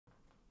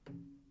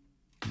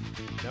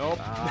Nope.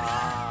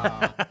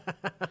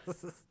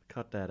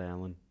 Cut that,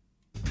 Alan.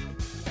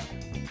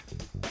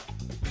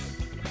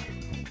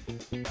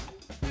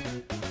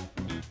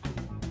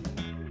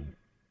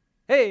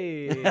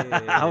 Hey!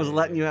 I was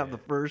letting you have the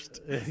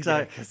first.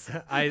 Yeah, 'cause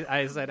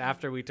I said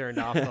after we turned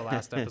off the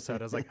last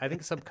episode, I was like, I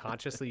think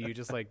subconsciously you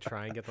just like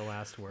try and get the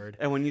last word.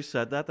 And when you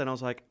said that, then I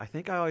was like, I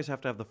think I always have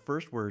to have the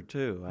first word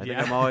too. I think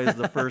Yeah. I'm always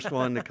the first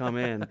one to come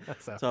in.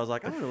 So- So I was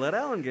like, I'm going to let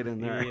Alan get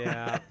in there.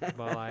 Yeah,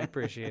 well, I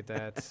appreciate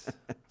that.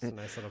 It's a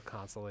nice little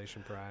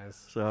consolation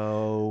prize.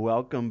 So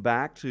welcome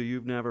back to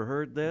You've Never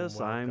Heard This.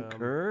 I'm Welcome.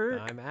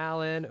 Kirk. I'm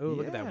Alan. Oh,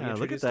 look at that. We Yeah, look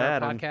at introduced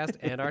that. our I'm podcast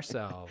and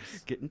ourselves.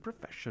 Getting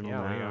professional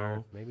Yeah, now. we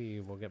are.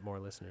 Maybe we'll get more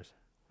listeners.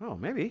 Oh,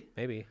 maybe.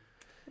 Maybe.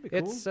 That'd be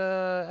cool. It's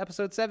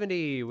episode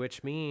 70,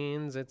 which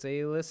means it's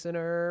a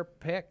listener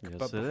pick. Yes,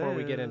 But it before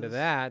we get into is.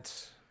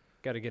 that,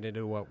 got to get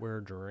into what we're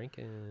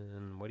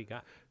drinking. What do you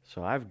got?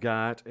 So I've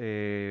got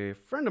a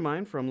friend of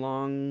mine from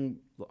Long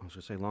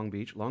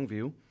Beach,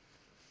 Longview,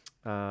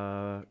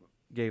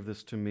 gave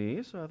this to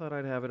me, so I thought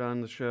I'd have it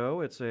on the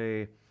show. It's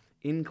a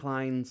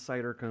Incline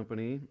Cider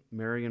Company,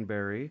 Marion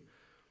Berry.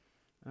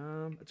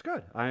 It's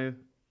good. I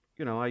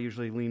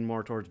usually lean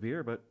more towards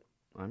beer, but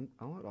I'll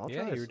try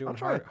Yeah, this. you were doing I'll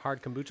try it.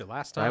 hard kombucha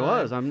last time. I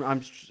was. I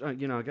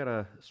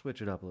gotta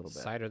switch it up a little bit.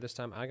 Cider this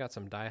time. I got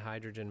some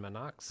dihydrogen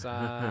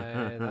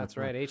monoxide. That's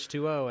right,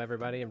 H2O,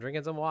 everybody. I'm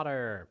drinking some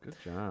water. Good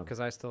job.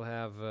 Because I still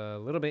have a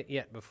little bit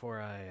yet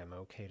before I am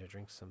okay to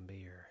drink some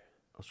beer.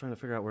 I was trying to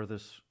figure out where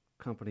this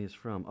company is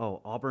from. Oh,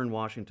 Auburn,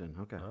 Washington.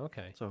 Okay.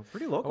 Okay. So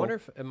pretty I local. wonder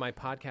if my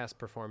podcast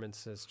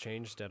performance has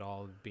changed at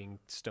all being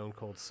stone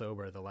cold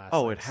sober the last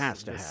Oh, it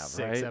has to have, 6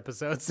 right?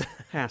 episodes.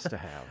 Has to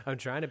have. I'm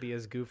trying to be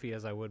as goofy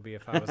as I would be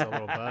if I was a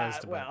little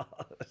buzzed. Well,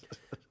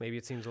 But maybe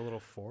it seems a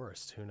little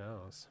forced. Who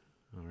knows?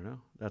 I don't know.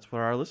 That's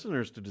for our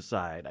listeners to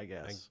decide, I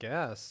guess. I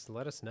guess.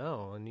 Let us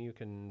know, and you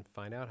can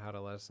find out how to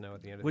let us know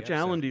at the end of Which the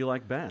episode. Alan do you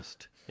like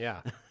best?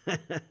 Yeah.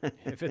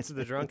 If it's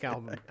the drunk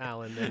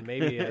Alan, then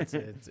maybe it's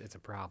a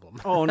problem.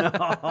 Oh, no.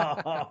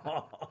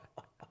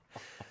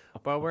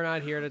 But we're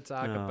not here to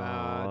talk No.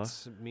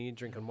 about me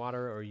drinking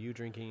water or you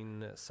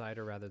drinking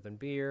cider rather than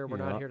beer. We're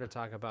not Yeah. here to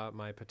talk about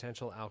my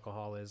potential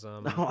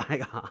alcoholism. Oh, my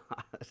God.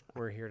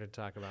 We're here to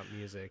talk about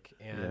music.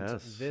 And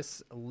Yes.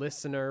 this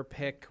listener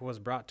pick was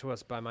brought to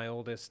us by my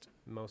oldest,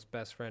 most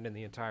best friend in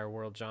the entire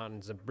world,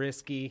 John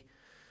Zabriskie.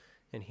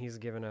 And he's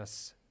given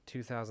us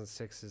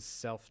 2006's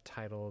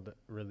self-titled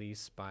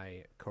release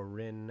by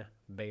Corrine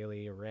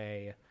Bailey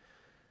Ray.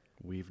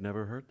 We've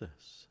never heard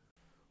this.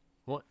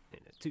 1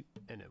 and a 2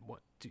 and a 1,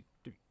 2,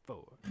 3,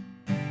 4.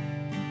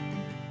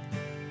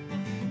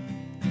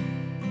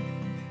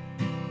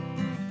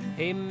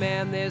 Hey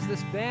man, there's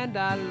this band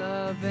I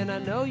love, and I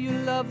know you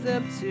love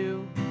them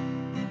too.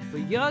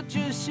 But you're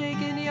just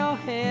shaking your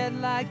head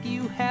like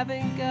you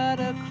haven't got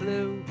a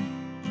clue.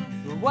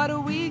 But what are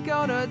we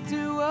gonna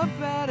do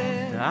about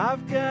it?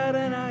 I've got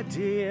an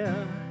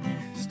idea.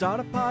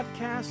 Start a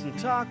podcast and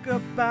talk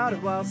about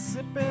it while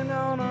sipping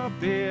on a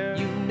beer.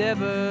 You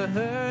never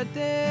heard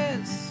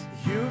this.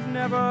 You've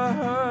never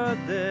heard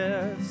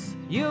this.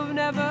 You've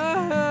never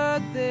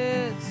heard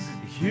this.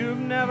 You've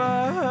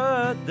never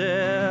heard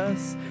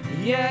this.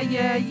 Yeah,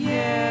 yeah,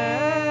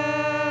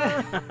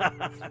 yeah.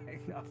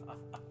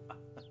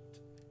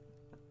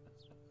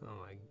 Oh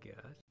my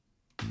god.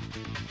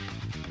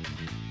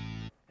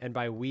 And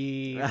by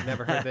we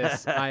never heard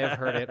this, I have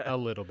heard it a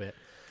little bit.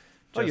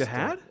 Oh, you Just,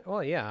 had?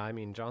 Well, yeah. I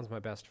mean, John's my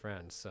best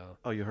friend, so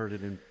Oh, you heard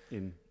it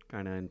in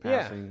kind of in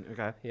Yeah. passing.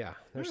 Okay. yeah.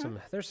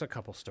 There's a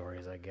couple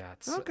stories I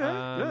got. Okay.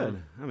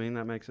 Good. I mean,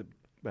 that makes it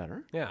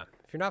better. Yeah.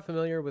 If you're not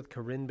familiar with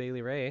Corrine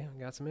Bailey Ray, I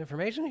got some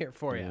information here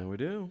for you. Yeah, we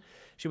do.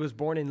 She was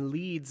born in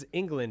Leeds,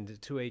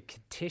 England, to a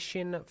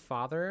Kittian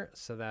father.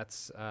 So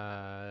that's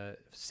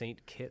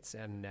St. Kitts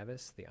and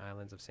Nevis, the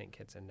islands of St.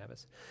 Kitts and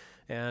Nevis.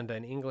 And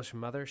an English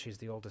mother. She's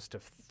the oldest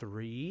of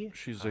 3.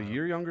 She's a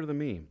year younger than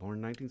me, born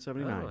in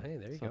 1979. Oh, hey,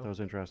 there you Thought go. that was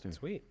interesting.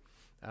 Sweet.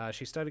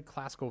 She studied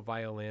classical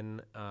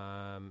violin,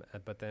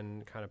 but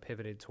then kind of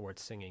pivoted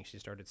towards singing. She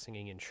started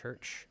singing in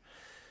church.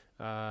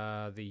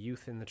 The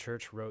youth in the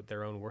church wrote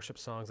their own worship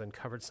songs and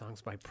covered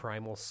songs by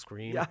Primal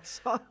Scream. Yeah, I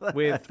saw that.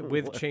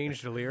 with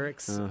changed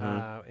lyrics.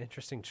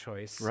 Interesting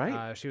choice.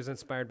 Right. She was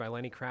inspired by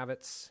Lenny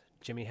Kravitz,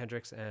 Jimi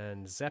Hendrix,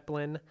 and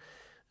Zeppelin.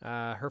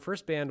 Her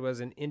first band was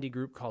an indie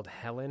group called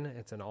Helen.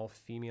 It's an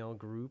all-female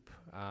group.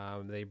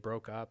 They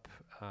broke up,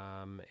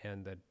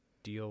 and the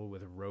deal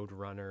with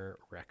Roadrunner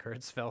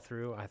Records fell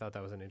through. I thought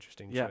that was an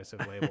interesting Yeah. choice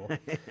of label,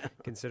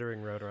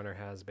 considering Roadrunner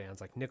has bands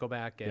like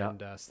Nickelback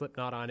and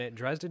Slipknot on it.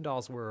 Dresden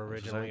Dolls were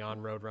originally on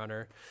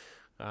Roadrunner.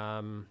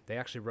 They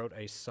actually wrote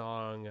a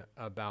song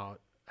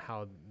about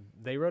how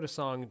they wrote a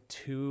song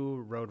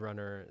to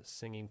Roadrunner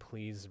singing,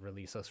 "Please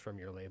release us from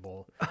your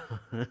label."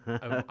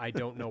 I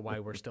don't know why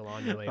we're still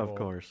on your label. Of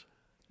course.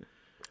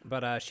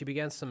 But she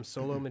began some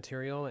solo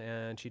material,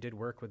 and she did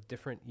work with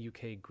different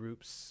UK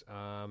groups.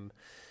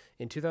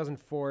 In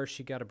 2004,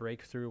 she got a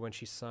breakthrough when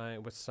she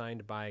was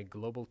signed by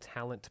Global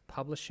Talent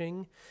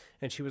Publishing,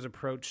 and she was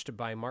approached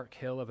by Mark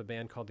Hill of a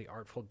band called the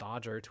Artful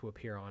Dodger to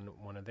appear on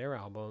one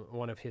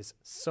of his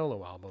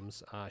solo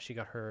albums.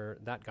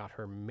 That got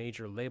her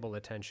major label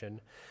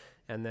attention.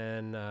 And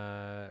then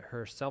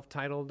her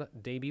self-titled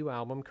debut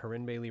album,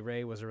 Corinne Bailey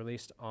Rae, was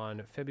released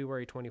on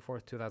February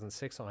 24th,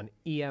 2006 on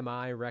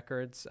EMI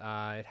Records.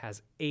 It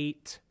has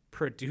 8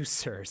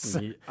 producers.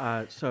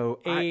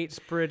 Eight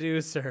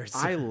producers.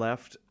 I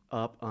left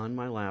up on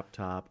my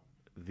laptop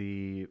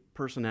the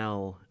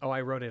personnel. Oh,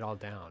 I wrote it all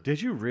down. Did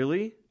you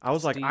really? I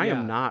was like, I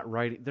am not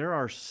writing. There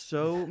are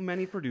so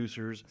many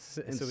producers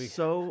and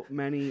so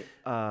many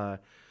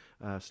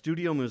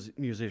studio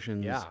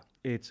musicians. Yeah.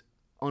 It's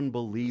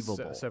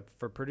unbelievable. So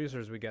for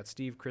producers, we got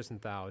Steve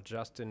Christenthau,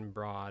 Justin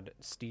Broad,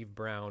 Steve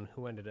Brown,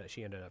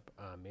 she ended up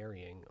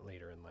marrying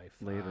later in life.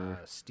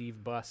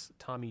 Steve Buss,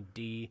 Tommy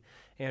D,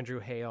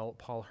 Andrew Hale,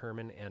 Paul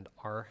Herman, and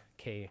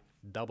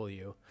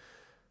RKW.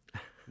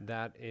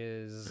 That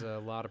is a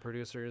lot of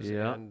producers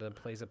and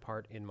plays a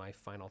part in my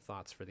final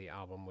thoughts for the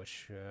album,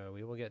 which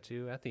we will get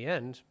to at the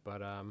end.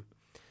 But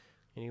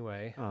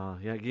anyway,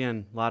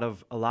 again,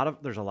 there's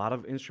a lot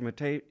of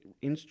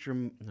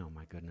instrumentation.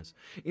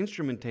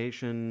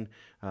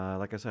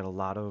 Like I said, a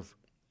lot of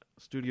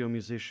studio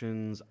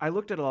musicians. I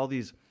looked at all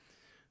these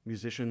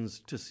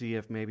musicians to see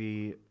if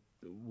maybe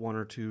one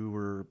or two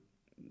were,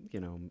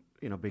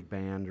 in a big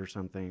band or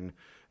something,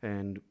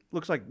 and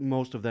looks like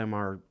most of them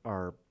are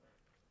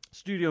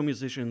studio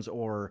musicians,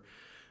 or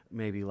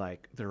maybe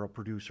like they're a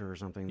producer or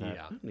something.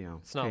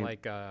 It's not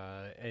like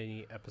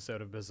any episode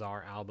of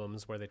Bizarre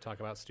Albums where they talk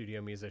about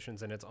studio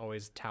musicians and it's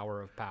always Tower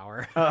of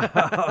Power.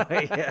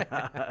 Yep.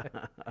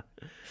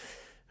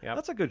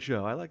 That's a good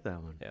show. I like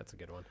that one. Yeah, it's a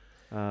good one.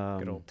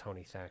 Good old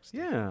Tony Thaxton.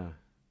 Yeah.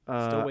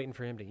 Still waiting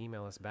for him to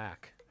email us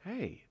back.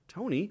 Hey,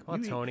 Tony. Come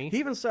on, Tony. He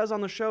even says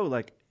on the show,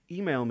 like,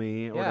 email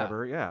me or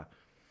whatever. Yeah.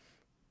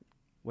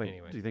 Wait,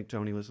 anyway. Do you think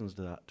Tony listens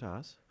to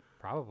us?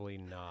 Probably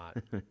not.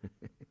 Did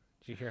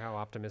you hear how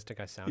optimistic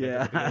I sounded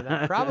at the beginning of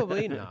that?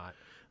 Probably not.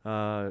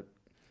 I was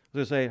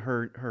going to say,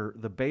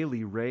 the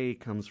Bailey Rae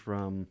comes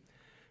from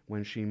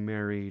when she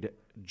married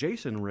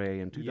Jason Rae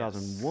in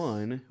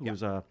 2001, who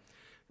was a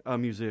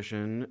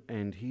musician,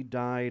 and he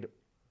died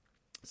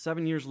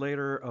 7 years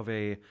later of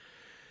a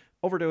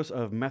overdose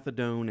of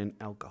methadone and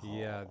alcohol.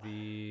 Yeah,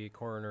 the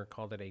coroner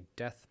called it a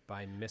death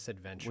by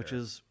misadventure. Which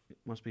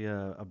must be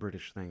a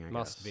British thing, I guess.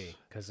 Must be,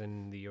 because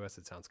in the U.S.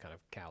 it sounds kind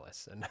of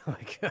callous and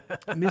like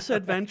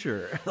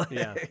misadventure.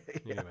 Yeah.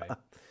 Anyway.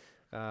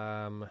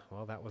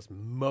 Well, that was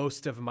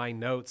most of my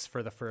notes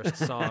for the first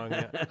song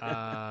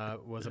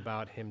was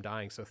about him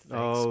dying. So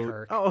thanks,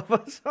 Kirk. Oh,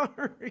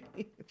 sorry.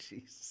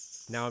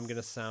 Jeez. Now I'm going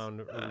to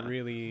sound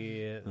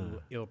really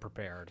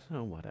ill-prepared.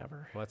 Oh,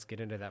 whatever. Let's get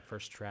into that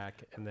first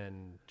track and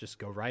then just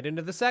go right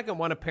into the second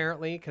one,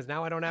 apparently, because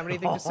now I don't have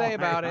anything to say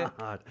about it.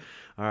 All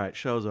right,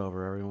 show's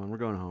over, everyone. We're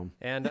going home.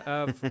 And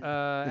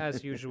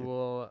as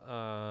usual,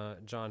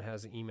 John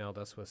has emailed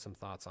us with some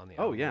thoughts on the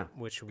album. Oh, yeah.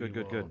 Which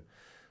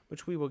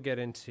we will get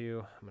into.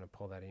 I'm going to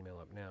pull that email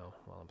up now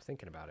while I'm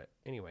thinking about it.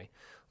 Anyway,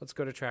 let's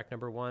go to track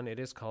number 1. It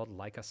is called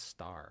Like a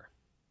Star.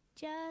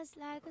 Just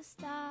like a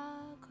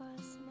star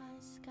across my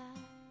sky,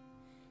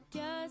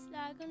 just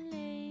like an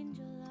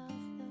angel off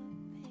the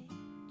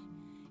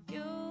page,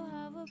 you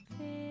have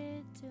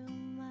appeared to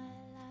my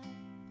life.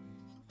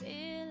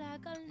 Feel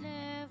like I'll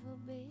never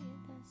be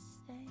the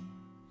same.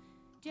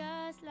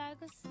 Just like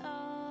a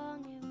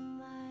song in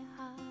my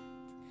heart,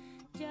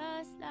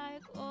 just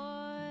like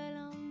oil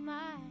on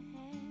my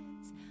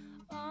hands,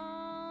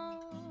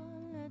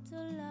 only to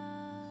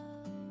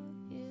love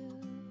you.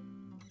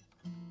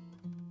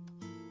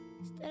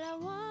 Still I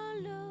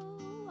wonder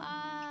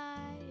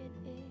why it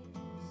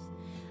is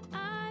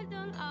I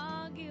don't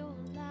argue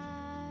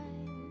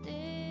like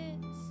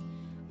this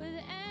with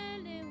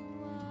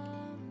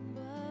anyone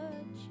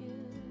but you.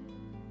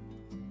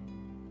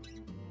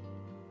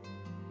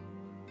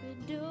 We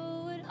do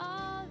it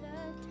all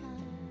the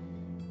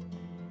time,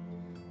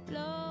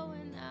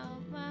 blowing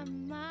out my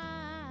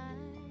mind.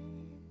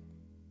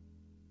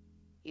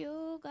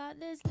 You got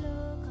this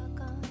look I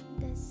can't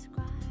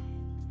describe.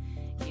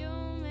 You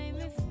make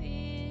me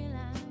feel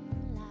I'm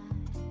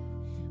alive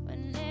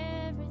when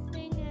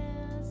everything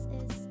else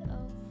is so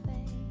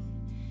fake.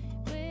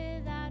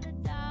 Without a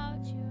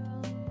doubt, you're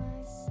on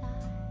my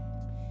side.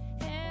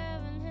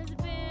 Heaven has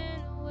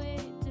been away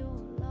too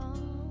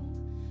long.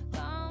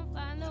 Can't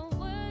find the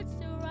words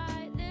to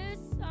write this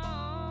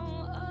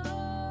song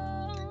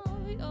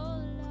of your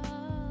love.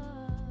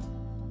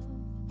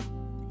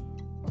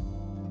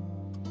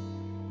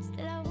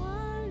 Still I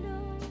wonder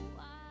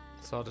why.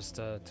 So I'll just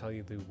tell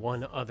you the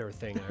one other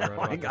thing I wrote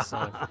about this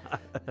song,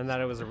 and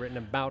that it was written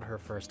about her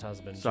first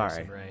husband,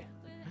 Jason Rae.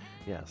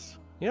 Yes.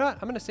 You know what?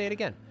 I'm going to say it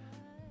again.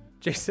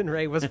 Jason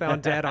Rae was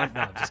found dead on...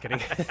 No, I'm just kidding.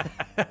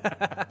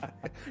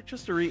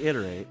 Just to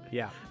reiterate.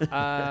 Yeah.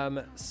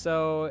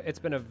 So it's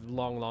been a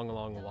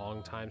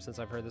long time since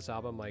I've heard this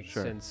album. Like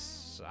Sure.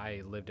 since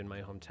I lived in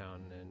my hometown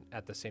and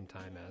at the same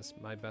time as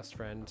my best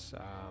friend.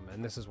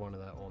 And this is one of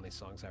the only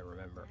songs I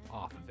remember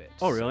off of it.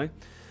 Oh, So, really?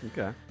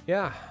 Okay.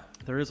 yeah.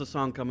 There is a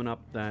song coming up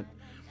that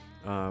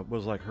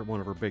was like one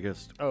of her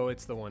biggest. Oh,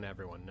 it's the one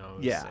everyone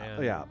knows. Yeah,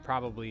 And yeah.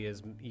 probably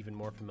is even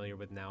more familiar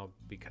with now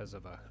because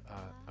of a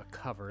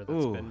cover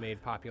that's Ooh. been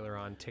made popular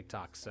on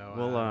TikTok.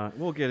 So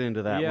We'll get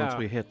into that yeah. once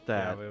we hit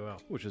that. Yeah, we will.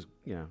 Which is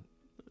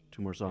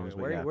 2 more songs.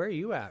 but Where, yeah. where are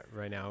you at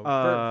right now?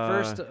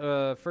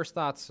 First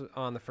thoughts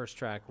on the first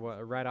track.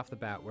 Right off the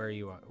bat, where are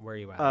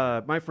you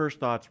at? My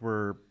first thoughts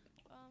were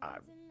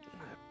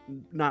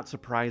not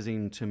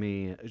surprising to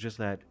me. It's just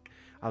that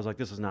I was like,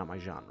 this is not my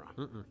genre.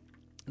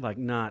 Like,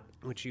 not.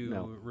 Which you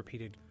no.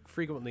 repeated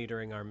frequently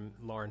during our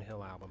Lauryn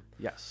Hill album.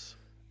 Yes.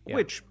 Yeah.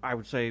 Which I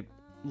would say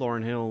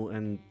Lauryn Hill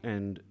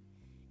and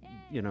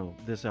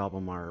this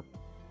album are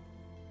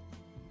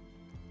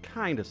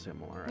kind of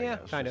similar. I Yeah,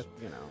 guess, kind of.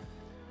 just,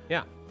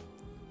 Yeah.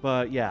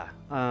 But yeah,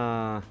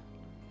 not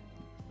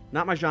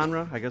my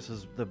genre, I guess,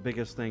 is the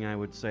biggest thing I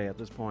would say at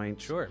this point.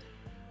 Sure.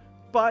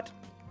 But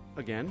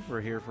again,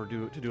 we're here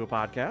to do a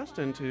podcast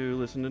and to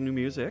listen to new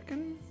music,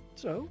 and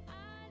so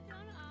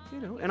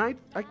and I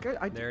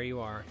There you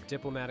are,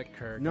 diplomatic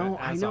Kirk. no,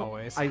 as I know.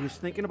 always. I was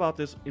thinking about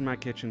this in my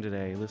kitchen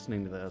today,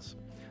 listening to this,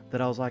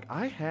 that I was like,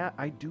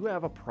 I do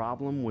have a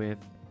problem with,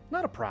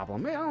 not a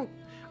problem. I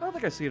don't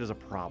think I see it as a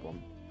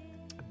problem,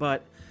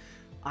 but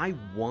I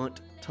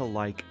want to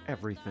like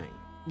everything.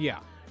 Yeah.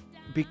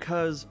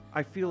 Because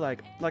I feel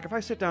like if I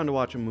sit down to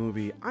watch a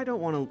movie, I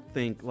don't want to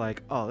think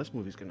like, oh, this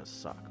movie's gonna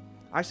suck.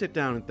 I sit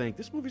down and think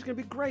this movie's gonna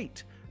be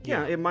great.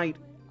 Yeah, it might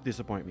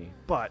disappoint me,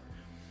 but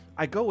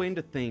I go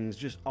into things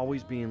just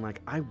always being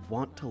like, I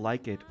want to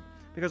like it,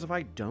 because if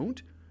I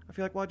don't, I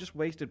feel like, well, I just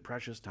wasted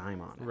precious time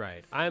on it.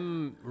 Right.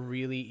 I'm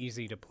really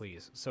easy to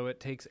please, so it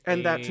takes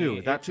That too,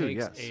 it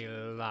takes yes. a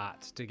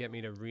lot to get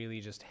me to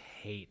really just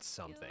hate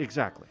something.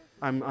 Exactly.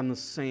 I'm the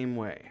same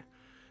way.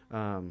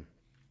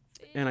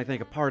 And I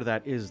think a part of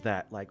that is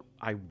that, like,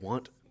 I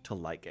want to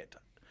like it.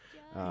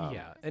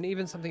 Yeah, and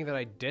even something that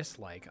I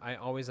dislike, I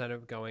always end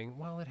up going,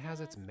 well, it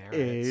has its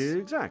merits.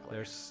 Exactly.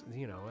 There's,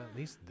 at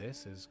least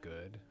this is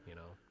good,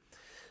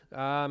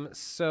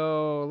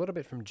 So a little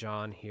bit from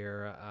John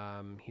here.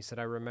 He said,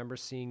 I remember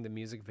seeing the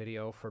music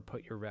video for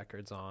Put Your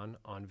Records on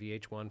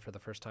VH1 for the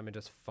first time and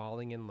just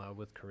falling in love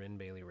with Corinne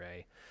Bailey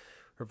Rae.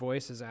 Her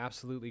voice is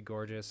absolutely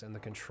gorgeous, and the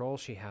control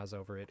she has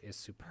over it is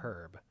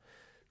superb.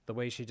 The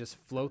way she just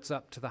floats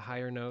up to the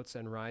higher notes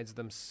and rides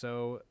them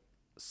so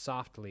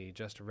softly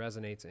just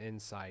resonates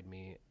inside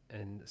me,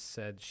 and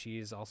said she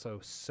is also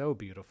so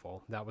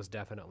beautiful. That was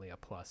definitely a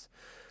plus.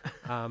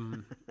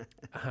 And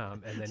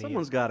then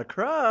Someone's got a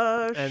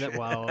crush. and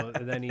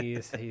then he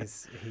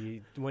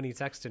when he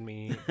texted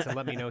me to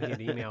let me know he had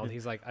emailed,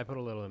 he's like, I put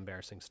a little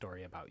embarrassing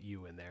story about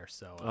you in there.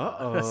 So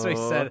so he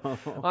said,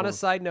 on a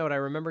side note, I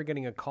remember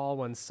getting a call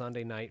one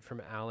Sunday night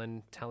from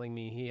Alan telling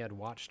me he had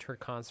watched her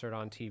concert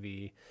on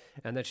TV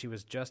and that she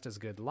was just as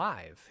good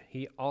live.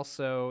 He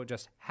also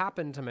just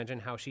happened to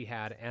mention how she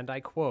had, and I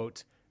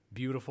quote,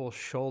 beautiful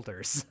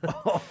shoulders.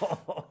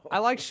 I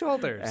like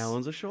shoulders.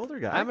 Alan's a shoulder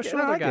guy. I'm a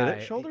shoulder I guy. Get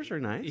it. Shoulders are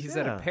nice. He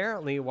said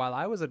apparently while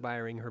I was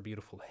admiring her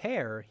beautiful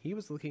hair, he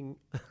was looking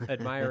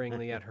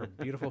admiringly at her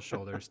beautiful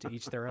shoulders. To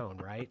each their own,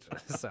 right?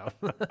 So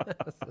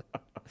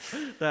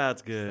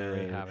That's good.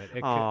 there you have it.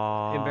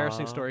 Aw.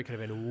 Embarrassing story could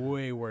have been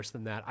way worse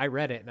than that. I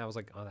read it and I was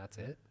like, oh, that's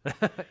it?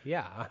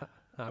 Yeah.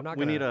 I'm not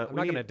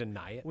gonna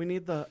deny it. We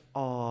need the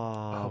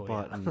aw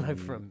button.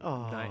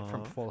 Yeah.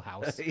 from Full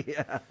House.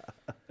 Yeah.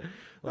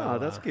 Well,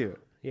 that's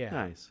cute. yeah.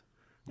 Nice.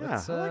 Yeah.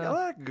 Let's, I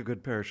like a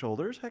good pair of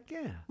shoulders. Heck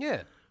yeah.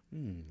 Yeah.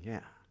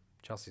 Yeah.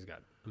 Chelsea's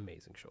got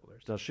amazing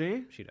shoulders. Does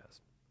she? She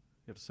does.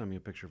 You have to send me a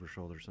picture of her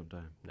shoulders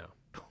sometime. No.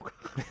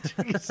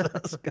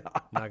 Jesus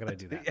God. Not gonna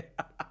do that.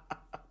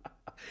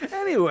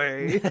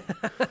 Anyway,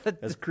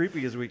 as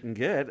creepy as we can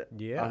get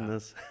Yeah. on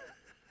this.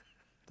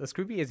 As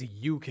creepy as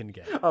you can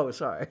get. Oh,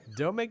 sorry.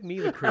 Don't make me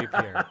the creep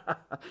here.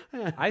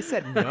 I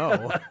said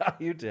no.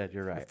 You did.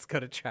 You're right. Let's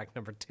go to track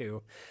number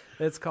 2.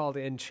 It's called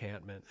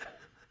Enchantment.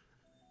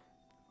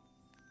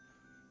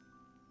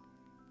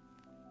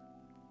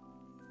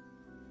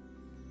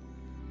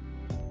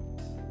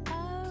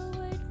 I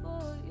wait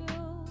for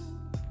you.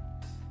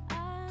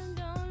 I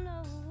don't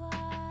know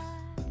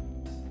why.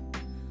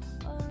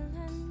 All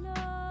I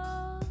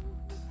know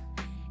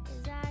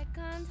is I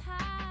can't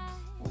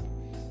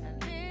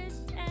hide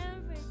this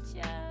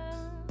temperature.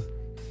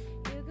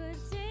 You could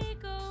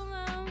take over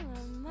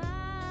my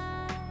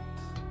mind.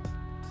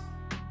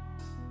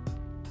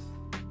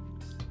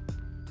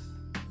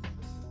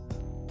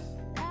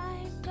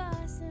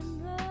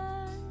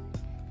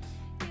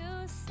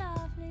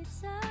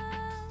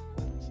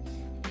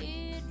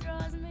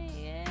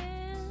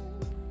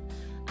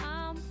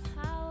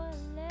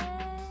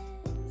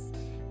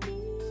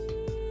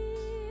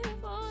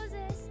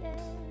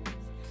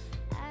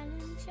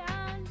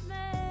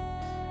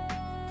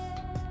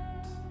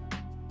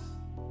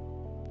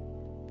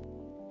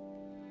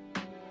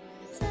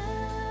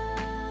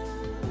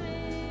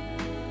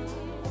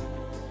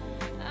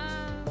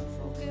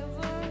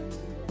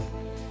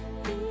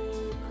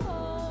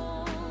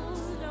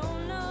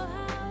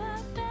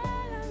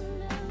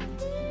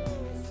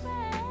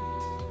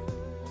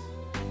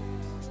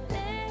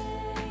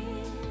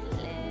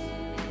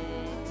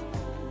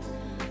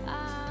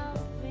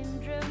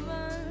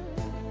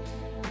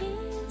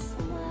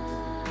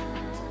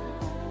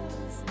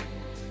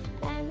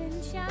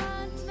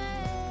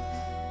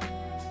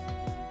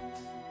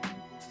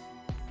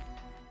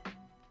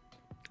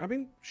 I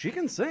mean, she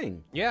can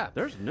sing. Yeah.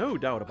 There's no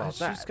doubt about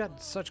that. She's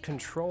got such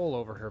control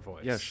over her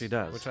voice. Yes, she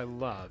does. Which I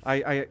love.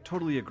 I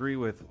totally agree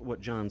with what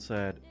John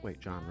said.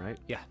 Wait, John, right?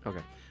 Yeah.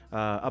 Okay.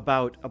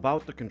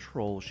 About the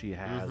control she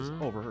has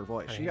over her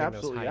voice. She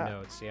absolutely those high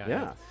notes.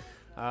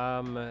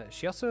 Yeah.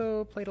 She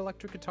also played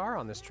electric guitar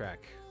on this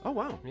track. Oh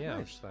wow. Yeah,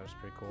 Nice. that was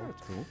pretty cool.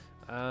 That's cool.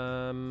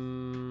 I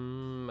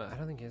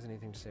don't think he has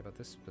anything to say about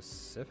this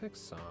specific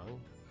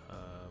song.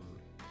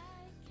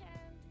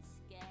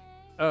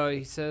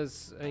 He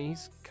says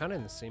he's kind of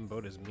in the same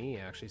boat as me,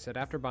 actually. He said,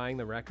 after buying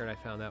the record, I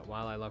found that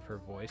while I love her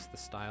voice, the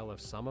style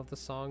of some of the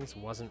songs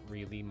wasn't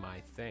really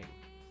my thing.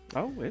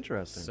 Oh,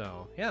 interesting.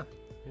 So, yeah,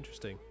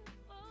 interesting.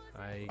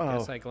 I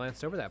guess I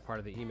glanced over that part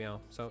of the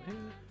email. So,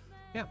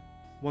 yeah.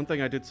 One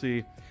thing I did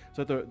see,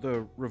 so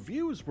the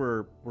reviews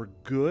were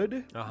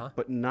good,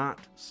 but not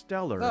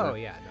stellar. Oh,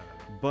 yeah, no.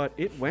 But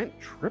it went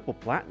triple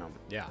platinum.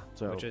 Yeah,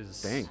 So, which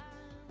is dang.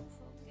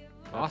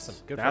 awesome.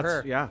 Good for That's,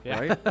 her. yeah,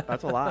 right?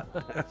 That's a lot.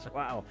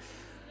 Wow.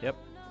 Yep.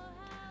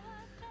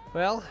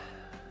 Well,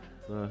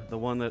 The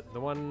one that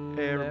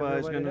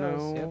everybody's gonna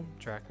knows. know. Yep.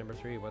 Track number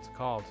 3. What's it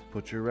called?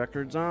 Put Your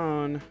Records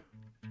On.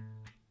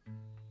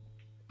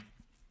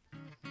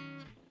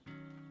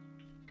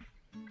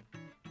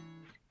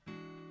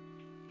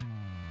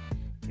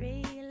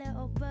 Three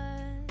little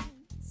birds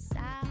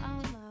sat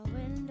on my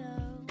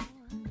window,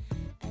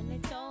 and they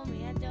told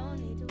me I don't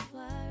need to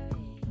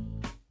worry.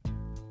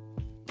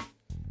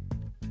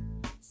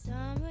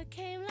 Summer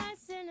came like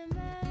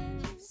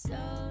cinnamon, so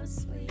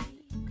sweet.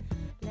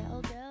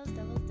 Little girls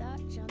double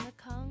dutch on the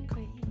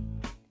concrete.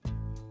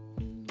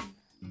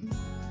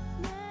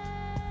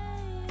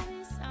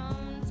 Maybe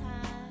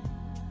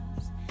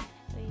sometimes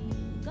we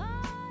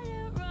got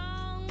it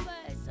wrong,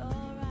 but it's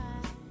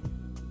alright.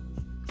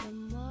 The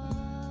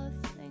more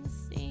things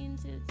seem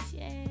to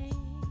change,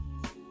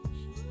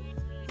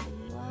 the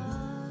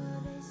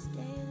more they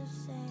stay the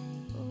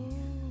same.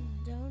 Ooh,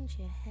 don't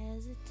you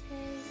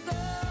hesitate. Go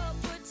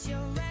put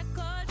your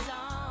records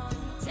on.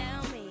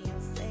 Tell me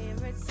your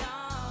favorite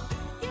song.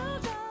 You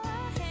go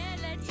ahead,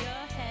 let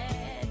your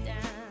head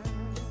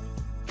down.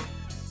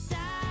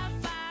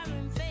 Sapphire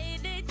and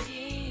faded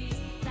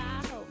jeans. I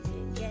hope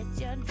you get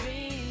your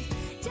dreams.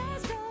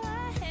 Just go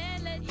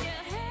ahead, let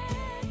your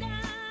head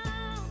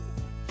down.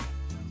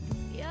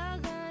 You're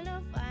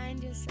gonna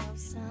find yourself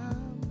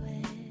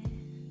somewhere,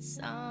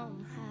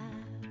 somehow.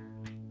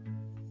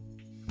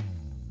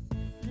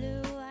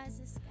 Blue as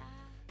the sky.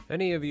 If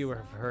any of you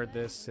have heard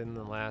this in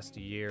the last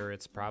year,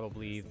 it's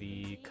probably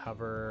the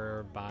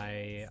cover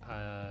by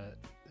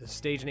the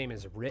stage name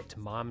is Rit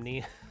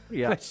Momney,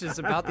 Yeah. which is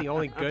about the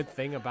only good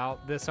thing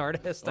about this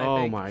artist, I Oh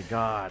think. my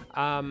God.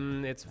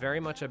 It's very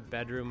much a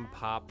bedroom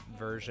pop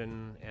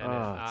version, and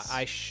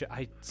I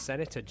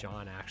sent it to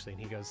John actually,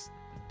 and he goes,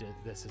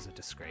 "This is a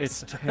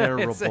disgrace." It's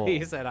terrible.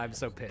 He said, "I'm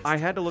so pissed." I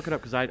had to look it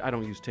up because I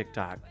don't use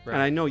TikTok. Right.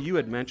 And I know you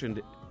had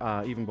mentioned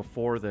even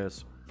before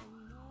this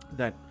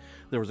that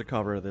there was a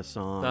cover of this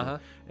song.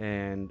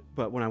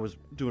 But when I was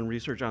doing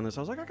research on this,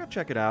 I was like, I gotta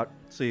check it out.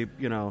 See,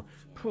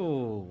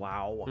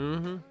 wow.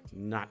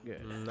 Not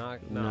good.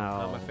 Not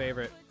No. my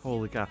favorite.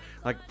 Holy cow.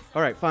 Like,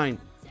 all right, fine.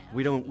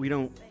 We don't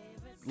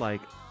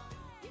like,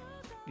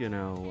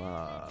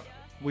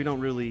 we don't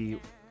really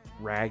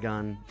rag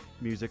on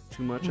music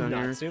too much on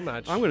Not here. too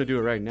much. I'm gonna do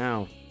it right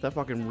now. That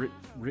fucking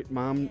Rit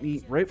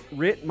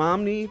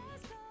Momney.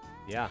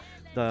 Yeah.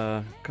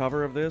 The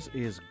cover of this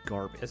is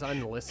garbage. It's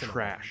unlistenable.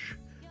 Trash.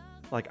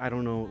 Like, I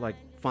don't know. Like,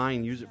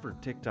 fine, use it for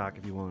TikTok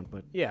if you want,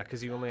 but Yeah,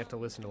 because you only have to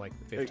listen to like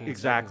 15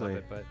 Exactly.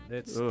 seconds of it, but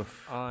it's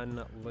Oof.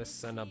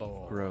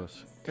 unlistenable.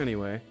 gross.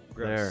 Anyway,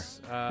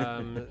 Gross.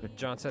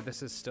 John said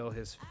this is still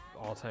his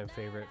all-time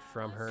favorite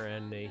from her,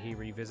 and he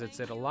revisits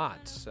it a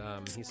lot.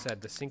 He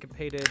said the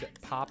syncopated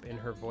pop in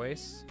her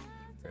voice.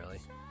 Really?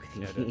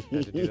 You had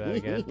to do that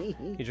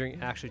again. You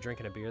actually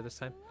drinking a beer this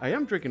time? I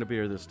am drinking a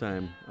beer this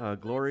time.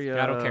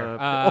 Gloria. I don't care.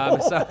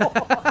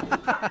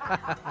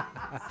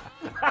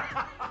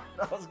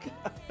 That was good.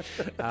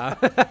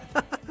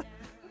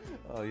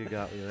 Oh, you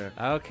got me there.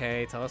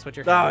 Okay, tell us what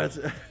you're No,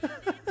 having.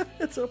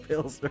 it's a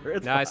Pilsner.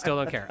 It's No, I still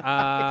don't care.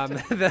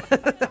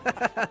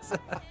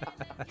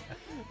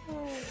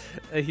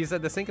 He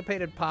said the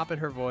syncopated pop in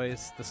her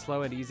voice, the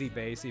slow and easy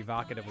bass,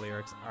 evocative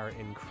lyrics are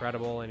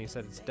incredible, and he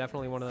said it's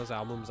definitely one of those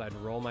albums I'd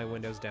roll my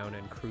windows down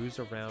and cruise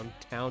around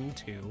town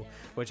to,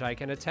 which I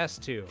can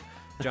attest to.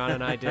 John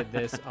and I did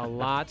this a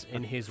lot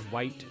in his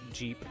white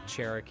Jeep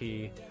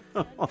Cherokee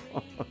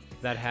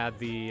that had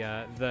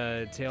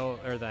the tail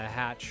or the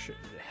hatch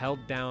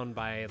held down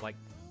by like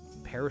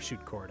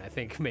parachute cord, I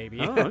think maybe.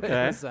 Oh,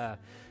 okay.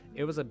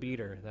 It was a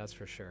beater, that's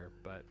for sure.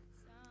 But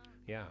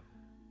yeah,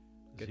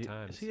 good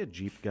times. Is he a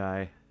Jeep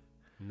guy?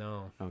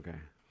 No, Okay.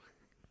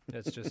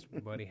 it's just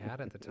what he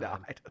had at the No,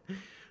 time.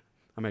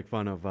 I make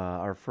fun of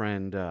our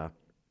friend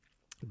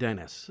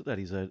Dennis that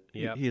he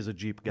is a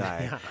Jeep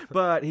guy, Yeah.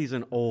 but he's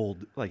an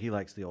old, like, he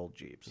likes the old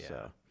Jeeps. Yeah.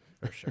 So,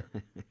 For sure.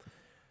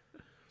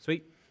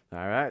 Sweet.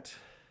 all right.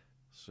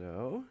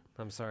 So,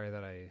 I'm sorry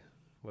that I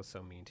was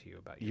so mean to you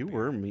about your You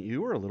beer. were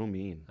you were a little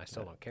mean. I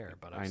still don't care,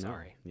 but I I'm know.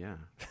 sorry. Yeah.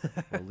 Well,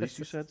 at least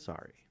you said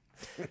sorry.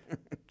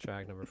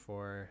 Track number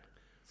 4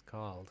 is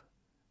called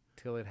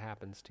Till It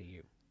Happens to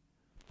You.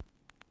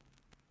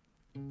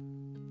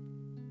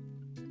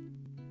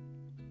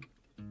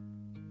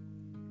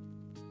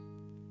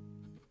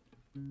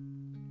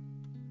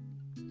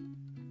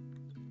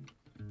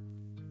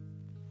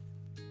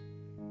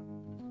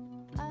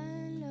 I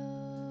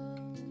know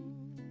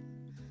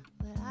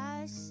what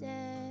I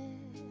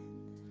said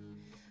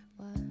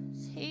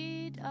was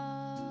heat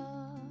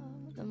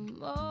of the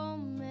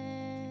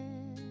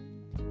moment,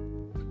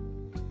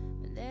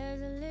 but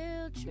there's a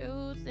little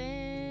truth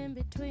in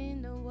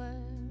between the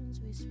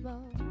words we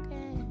spoke,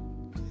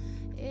 and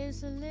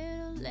it's a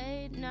little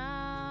late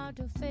now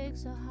to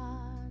fix a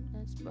heart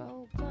that's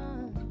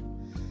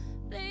broken.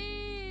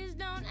 Please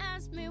don't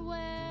ask me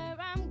where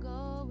I'm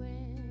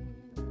going,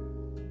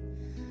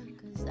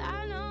 'cause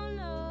I don't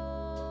know.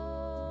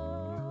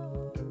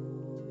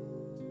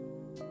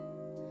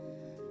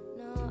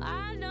 No,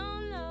 I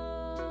don't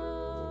know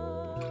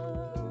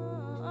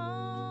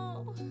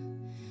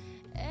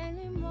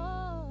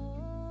anymore.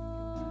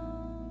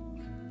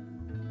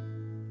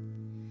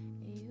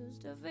 It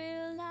used to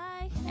feel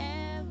like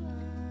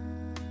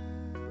heaven.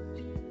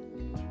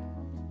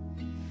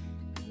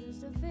 It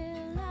used to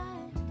feel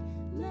like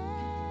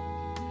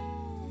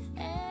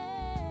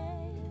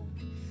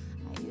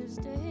I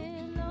used to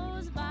hear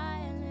those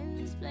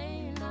violins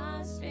playing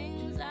our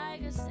strings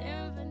like a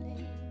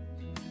symphony.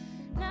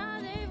 Now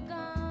they've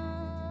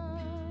gone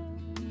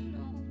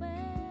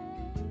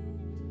away.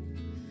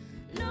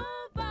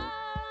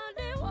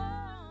 Nobody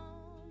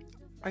wants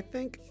to I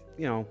think,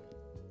 I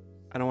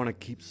don't want to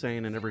keep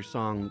saying in every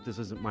song, this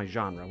isn't my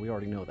genre. We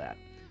already know that.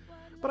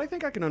 But I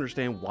think I can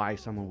understand why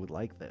someone would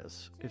like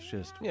this. It's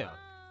just, Yeah.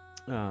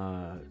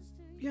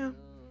 yeah.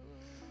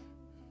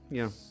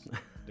 Yeah.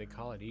 They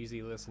call it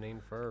easy listening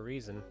for a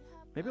reason.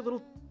 Maybe a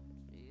little,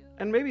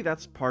 and maybe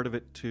that's part of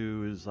it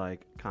too, is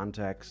like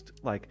context.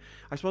 Like,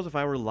 I suppose if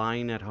I were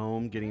lying at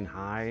home getting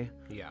high,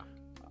 Yeah.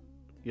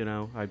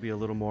 I'd be a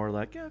little more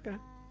like, yeah, okay.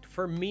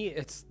 For me,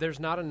 there's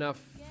not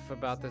enough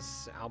about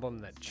this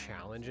album that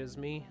challenges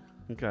me.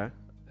 Okay.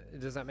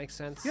 Does that make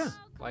sense? Yeah.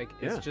 Like,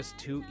 Yeah. it's just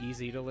too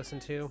easy to listen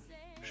to,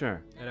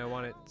 Sure. and I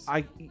want it.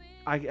 I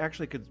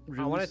actually could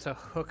really I want it to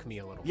hook me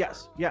a little.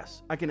 Yes.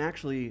 I can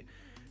actually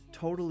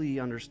totally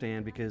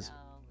understand, because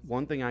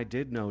one thing I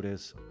did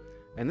notice,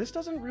 and this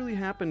doesn't really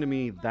happen to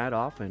me that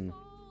often,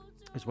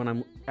 is when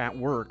I'm at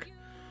work,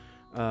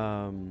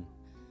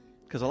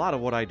 because a lot of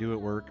what I do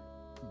at work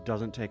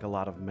doesn't take a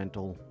lot of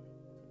mental,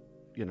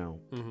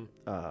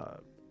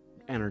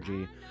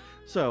 energy.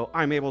 So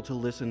I'm able to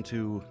listen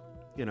to,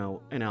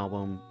 an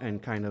album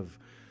and kind of,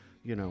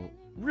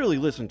 really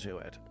listen to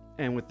it.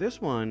 And with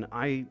this one,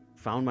 I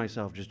found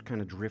myself just kind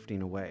of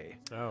drifting away,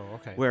 Oh,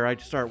 okay. where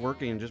I'd start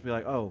working and just be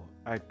like, oh,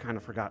 I kind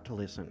of forgot to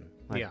listen.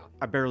 Like, Yeah.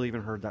 I barely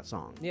even heard that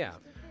song. Yeah.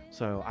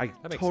 So I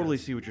That makes totally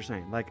sense. see what you're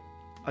saying. Like,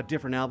 a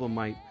different album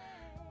might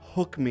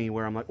hook me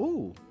where I'm like,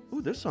 ooh,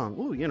 this song,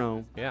 ooh,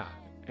 Yeah.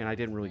 and I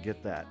didn't really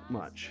get that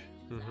much.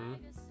 Mm-hmm.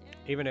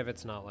 Even if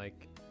it's not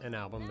like an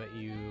album that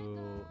you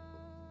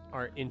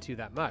are into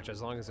that much,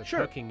 as long as it's Sure.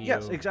 hooking you,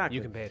 Yes, exactly.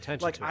 you can pay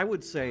attention Like, to it. I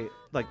would say,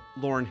 like,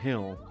 Lauryn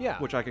Hill, Yeah.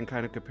 which I can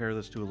kind of compare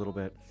this to a little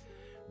bit.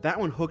 That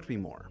one hooked me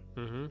more.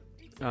 Mm-hmm.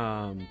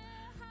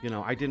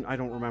 I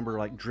don't remember,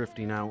 like,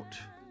 drifting out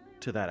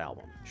to that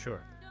album.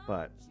 Sure.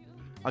 But,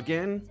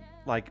 again,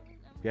 like,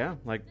 yeah,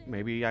 like,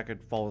 maybe I could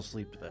fall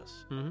asleep to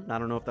this. Mm-hmm. I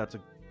don't know if that's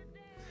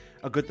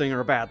a good thing or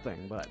a bad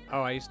thing, but,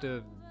 Oh, I used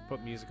to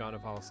put music on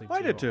and fall asleep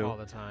I did too. all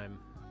the time.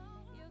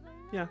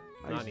 yeah,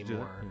 I Not used to do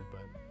that. anymore,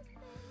 but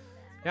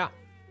yeah.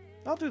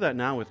 I'll do that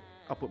now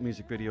I'll put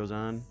music videos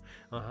on,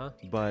 Uh-huh.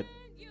 but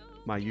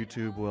my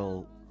YouTube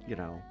will,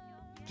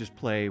 just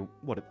play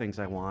what it thinks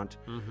I want.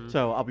 Mm-hmm.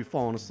 So I'll be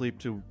falling asleep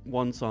to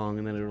one song,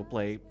 and then it'll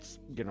play,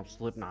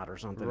 Slipknot or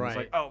something. It's like,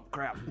 Right. oh,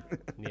 crap.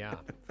 Yeah.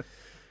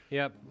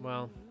 Yep.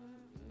 Well,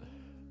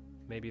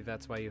 maybe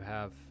that's why you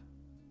have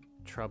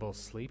trouble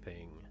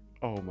sleeping.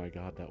 Oh, my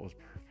God, that was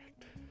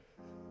perfect.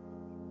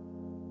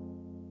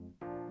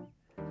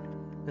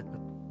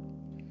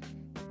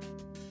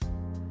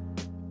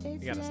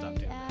 It's You gotta stop late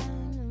doing that.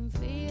 and I'm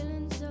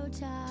feeling so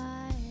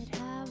tired,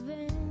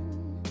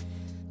 having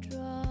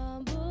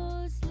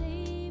trouble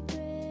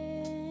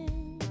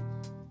sleeping.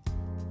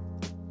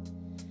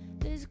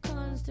 This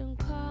constant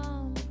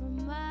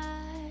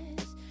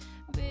compromise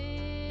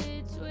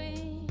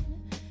between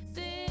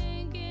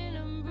thinking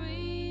and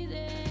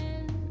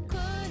breathing.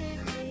 Could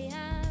it be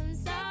I'm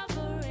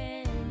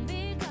suffering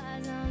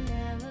because I'm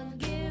never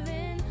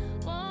giving?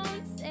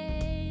 Won't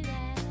say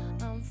that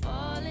I'm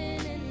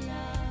falling in love.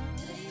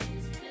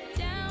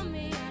 Tell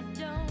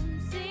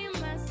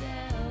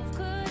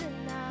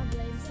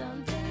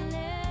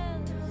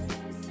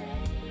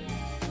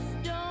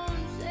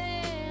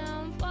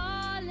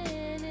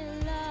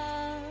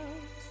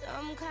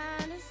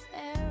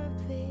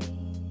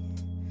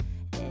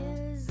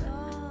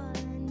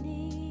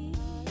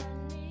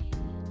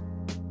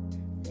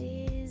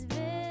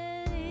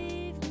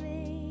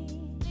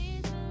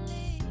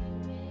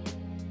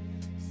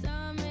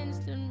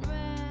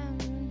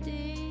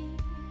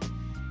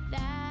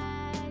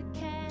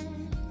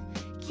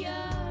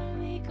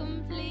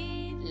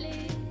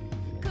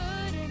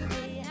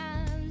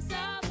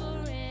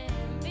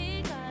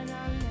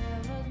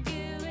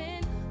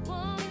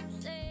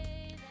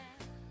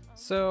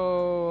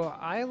So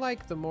I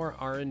like the more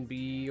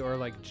R&B or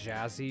like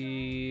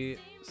jazzy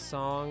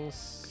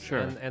songs. Sure.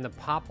 And the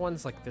pop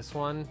ones like this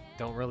one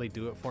don't really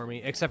do it for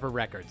me, except for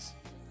Records.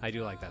 I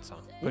do like that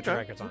song. Put Your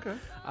Records on. Okay.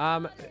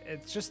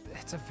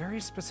 It's a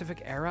very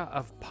specific era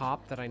of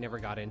pop that I never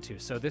got into.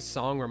 So this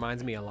song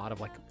reminds me a lot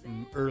of like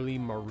early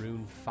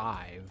Maroon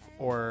 5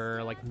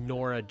 or like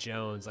Norah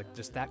Jones, like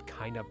just that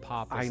kind of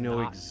pop. I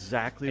know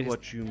exactly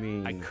what you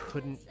mean. I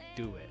couldn't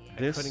do it.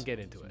 I couldn't get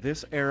into it.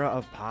 This era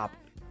of pop,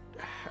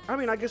 I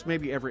mean, I guess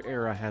maybe every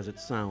era has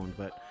its sound,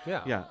 but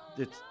yeah,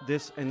 it's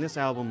this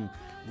album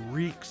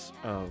reeks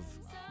of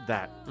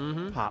that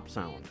pop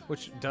sound.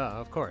 Which, duh,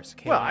 of course.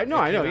 I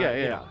know,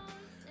 yeah.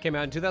 Came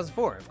out in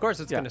 2004. Of course,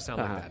 it's going to sound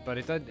like that, but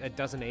it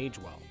doesn't age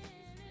well.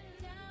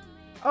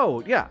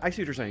 Oh yeah, I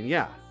see what you're saying.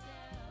 Yeah.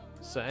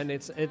 So and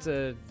it's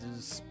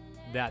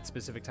that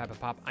specific type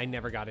of pop I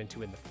never got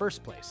into in the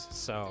first place.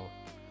 So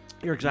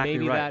you're exactly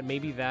right.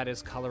 Maybe that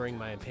is coloring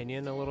my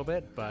opinion a little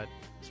bit, but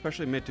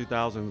especially mid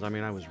 2000s. I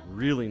mean, I was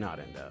really not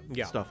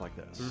into stuff like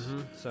this.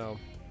 So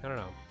I don't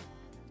know.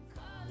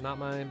 Not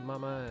my.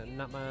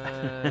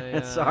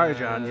 Sorry,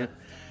 John.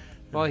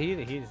 Well,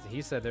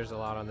 he said there's a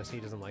lot on this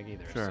he doesn't like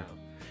either. Sure. So.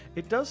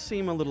 It does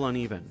seem a little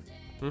uneven.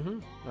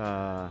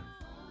 But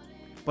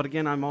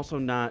again, I'm also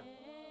not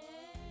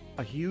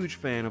a huge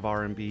fan of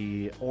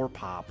R&B or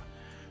pop,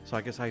 so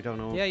I guess I don't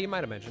know. Yeah, you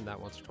might have mentioned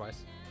that once or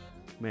twice.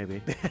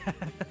 Maybe.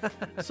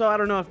 So I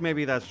don't know if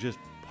maybe that's just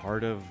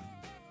part of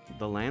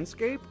the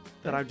landscape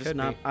that I'm just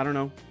not. I don't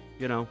know.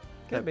 You know,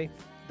 could be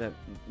that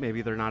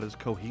maybe they're not as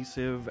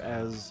cohesive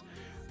as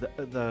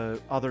the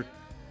other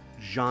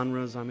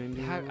genres I'm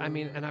into. I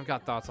mean, and I've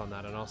got thoughts on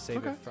that, and I'll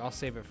save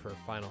it for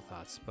final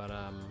thoughts. But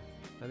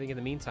I think in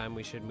the meantime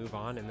we should move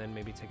on and then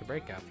maybe take a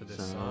break after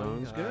this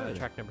song. Sounds good.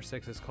 Track number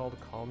 6 is called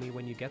 "Call Me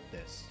When You Get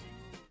This."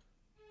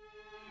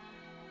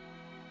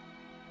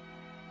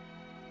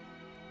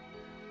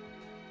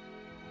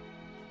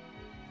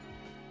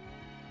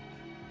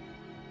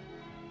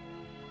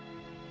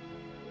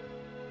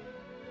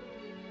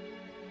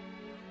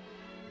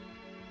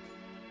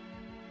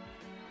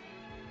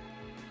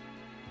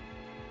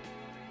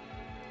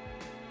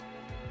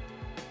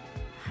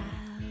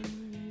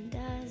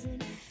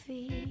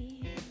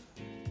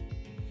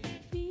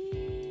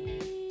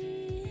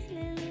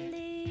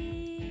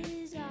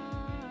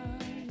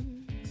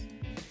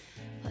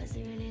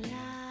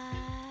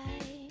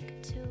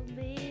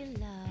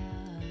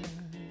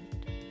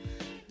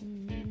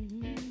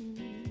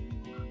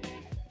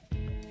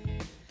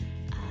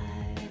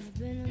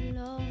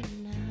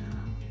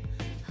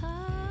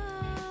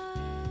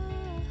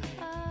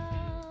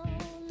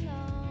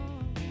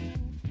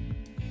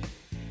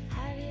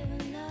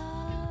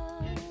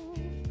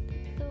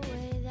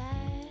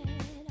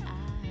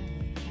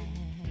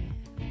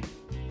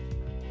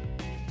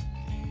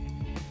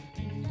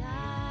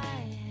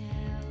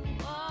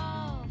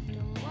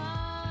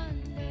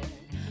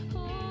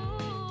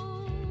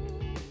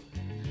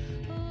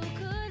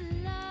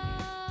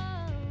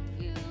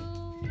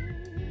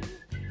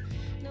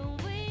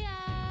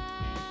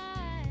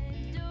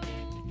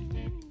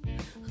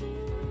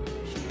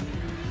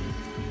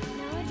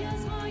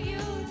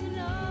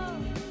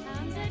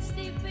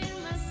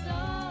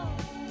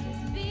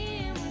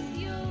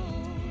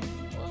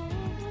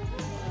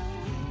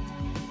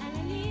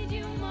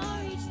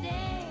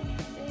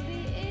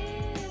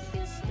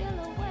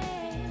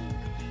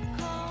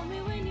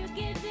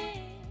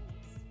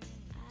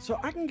 So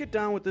I can get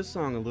down with this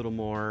song a little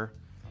more,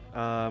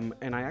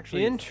 and I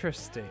actually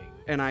interesting,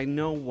 and I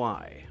know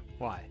why.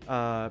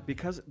 Why?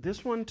 Because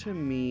this one to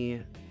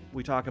me,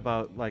 we talk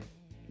about like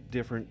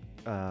different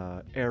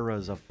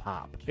eras of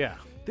pop. Yeah.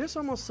 This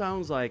almost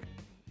sounds like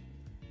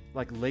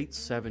late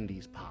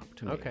 70s pop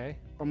to me. Okay.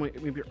 Or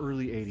maybe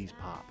early 80s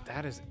pop.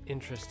 That is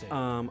interesting.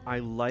 I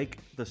like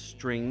the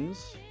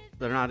strings.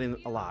 They're not in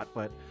a lot,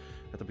 but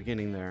at the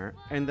beginning there,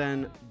 and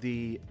then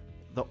the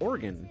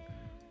organ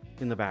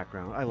in the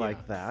background. I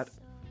like that.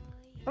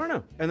 I don't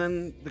know. And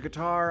then the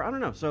guitar. I don't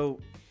know. So,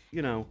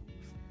 you know.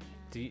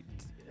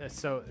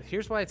 So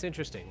here's why it's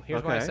interesting.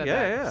 Here's why I said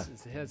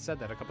that. Said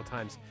that a couple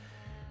times.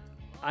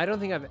 I don't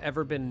think I've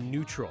ever been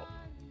neutral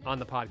on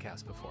the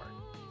podcast before.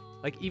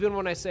 Like even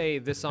when I say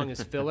this song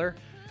is filler,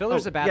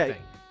 filler's a bad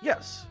thing.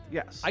 Yes.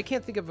 I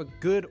can't think of a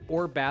good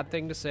or bad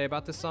thing to say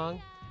about this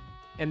song,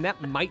 and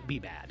that might be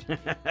bad.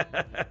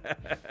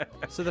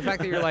 So the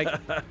fact that you're like,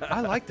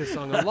 I like this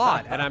song a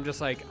lot, and I'm just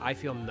like, I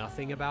feel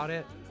nothing about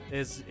it,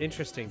 is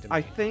interesting to me.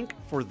 I think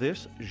for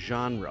this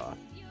genre,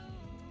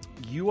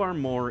 you are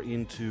more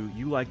into,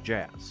 you like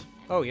jazz.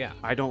 Oh, yeah.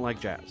 I don't like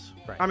jazz.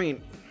 Right. I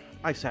mean,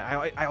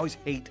 I always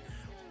hate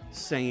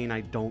saying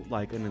I don't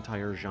like an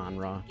entire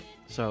genre.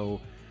 So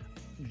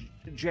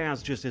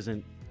jazz just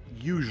isn't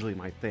usually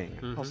my thing.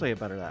 Mm-hmm. I'll say it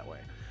better that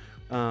way.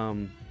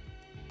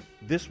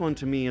 This one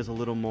to me is a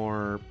little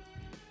more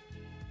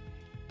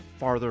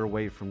farther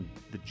away from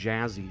the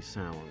jazzy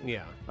sound.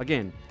 Yeah.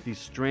 Again, these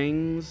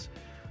strings,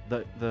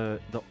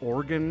 the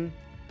organ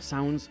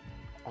sounds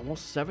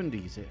almost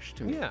 70s-ish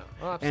to me. Yeah,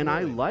 oh, absolutely. And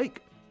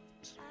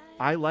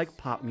I like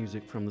pop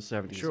music from the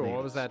 70s. Sure. and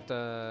What was 80s.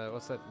 that?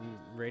 What's that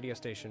radio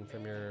station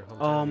from your hometown?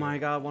 Oh my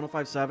God,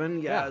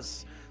 105.7? Yeah.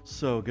 Yes.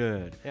 So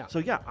good. Yeah. So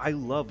yeah, I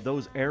love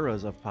those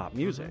eras of pop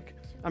music.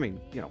 I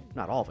mean,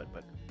 not all of it,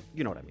 but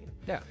you know what I mean.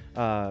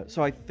 Yeah.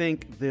 So I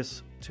think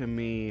this, to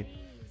me,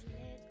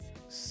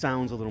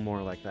 sounds a little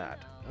more like that.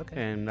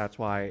 Okay. And that's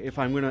why if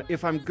I'm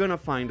gonna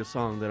find a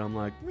song that I'm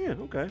like, yeah,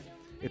 okay,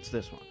 it's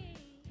this one.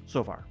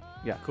 So far.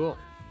 Yeah. Cool.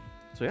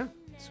 So yeah.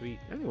 Sweet.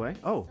 Anyway,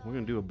 we're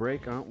gonna do a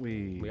break, aren't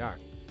we? We are.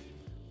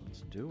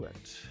 Let's do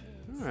it.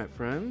 All right,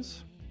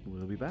 friends.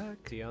 We'll be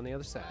back. See you on the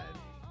other side.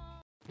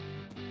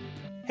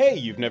 Hey,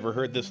 you've never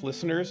heard this,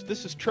 listeners.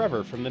 This is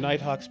Trevor from the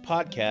Nighthawks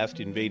podcast,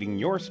 invading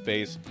your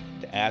space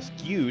to ask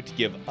you to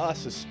give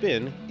us a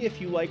spin if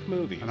you like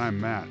movies. And I'm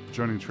Matt,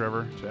 joining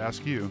Trevor to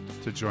ask you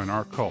to join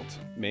our cult.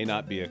 May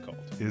not be a cult.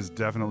 Is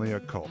definitely a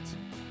cult.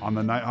 On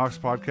the Nighthawks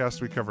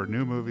podcast, we cover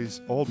new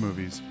movies, old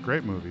movies,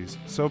 great movies,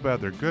 so bad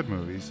they're good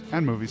movies,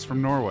 and movies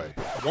from Norway.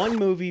 One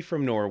movie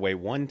from Norway,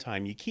 one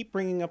time. You keep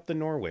bringing up the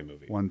Norway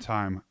movie. One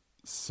time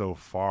so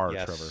far,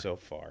 yes, Trevor. so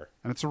far.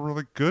 And it's a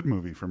really good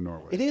movie from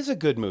Norway. It is a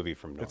good movie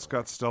from Norway. It's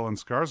got Stellan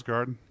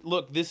Skarsgård.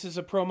 Look, this is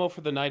a promo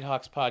for the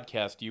Nighthawks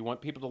podcast. Do you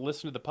want people to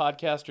listen to the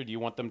podcast, or do you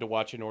want them to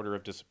watch In Order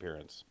of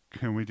Disappearance?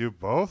 Can we do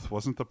both?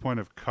 Wasn't the point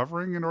of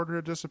covering In Order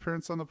of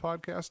Disappearance on the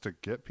podcast to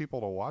get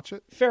people to watch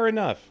it? Fair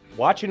enough.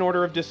 Watch In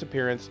Order of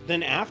Disappearance,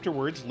 then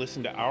afterwards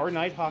listen to our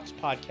Nighthawks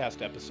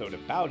podcast episode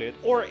about it,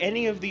 or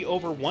any of the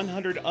over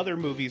 100 other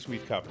movies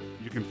we've covered.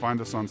 You can find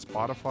us on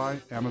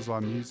Spotify,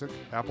 Amazon Music,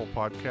 Apple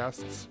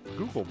Podcasts,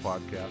 Google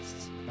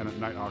Podcasts, and at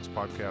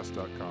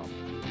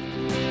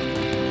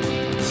nighthawkspodcast.com.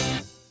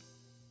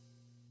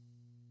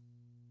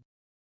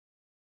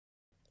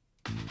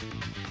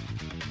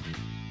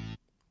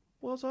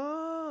 What's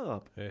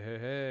up? Hey, hey,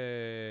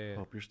 hey.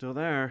 Hope you're still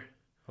there.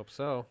 Hope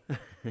so.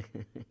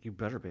 You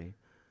better be.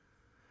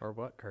 Or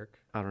what, Kirk?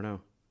 I don't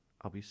know.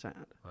 I'll be sad.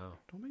 Wow.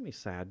 Don't make me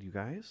sad, you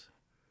guys.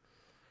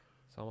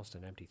 It's almost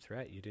an empty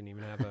threat. You didn't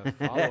even have a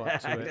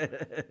follow-up to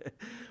it.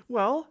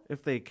 Well,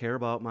 if they care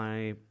about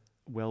my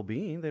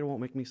well-being, they won't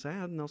make me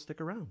sad, and they'll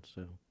stick around.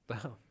 So,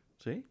 Wow.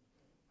 see?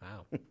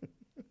 Wow.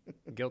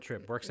 Guilt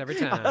trip works every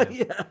time.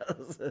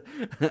 Yes.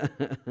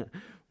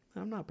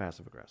 I'm not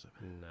passive-aggressive.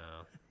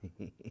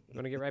 No.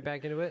 Want to get right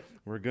back into it?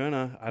 We're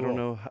gonna. I Cool. don't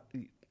know.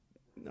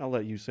 I'll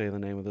let you say the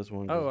name of this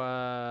one.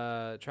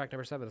 'cause- Oh, track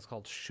number 7 is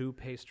called Shoe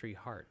Pastry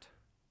Heart.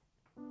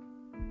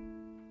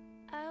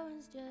 I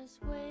was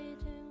just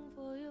waiting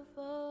for your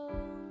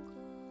phone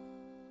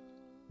call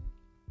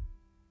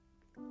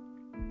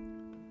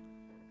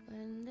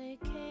when they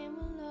came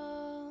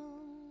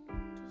along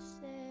to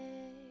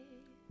say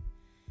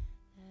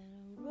that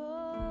a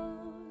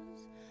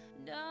rose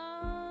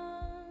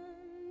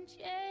done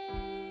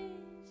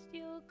chased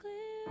you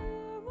clear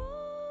away.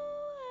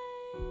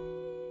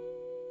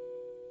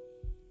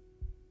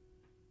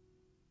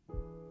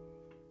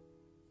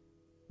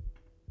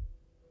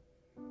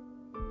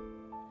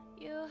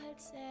 You had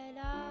said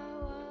I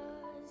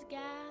was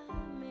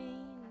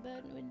gamine,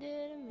 but we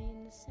didn't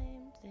mean the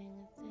same thing,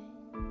 I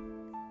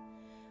think.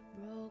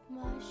 Broke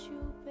my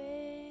shoe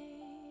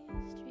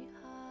pastry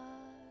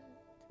heart.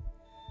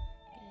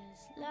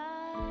 Guess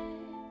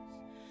life's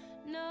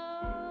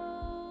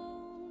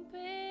no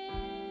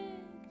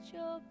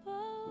picture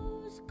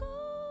postcard.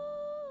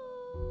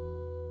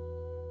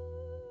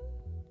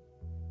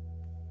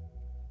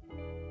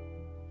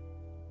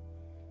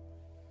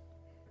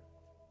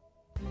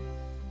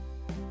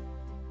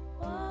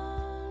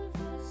 One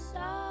for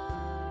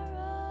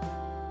sorrow,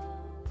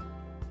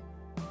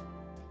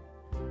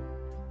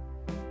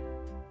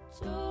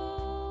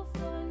 two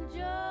for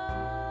joy.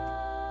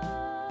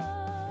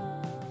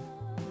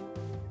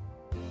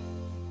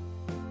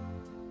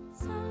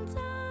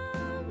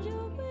 Sometimes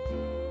you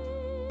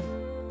win,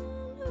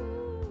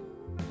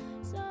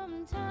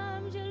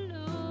 sometimes you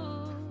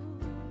lose.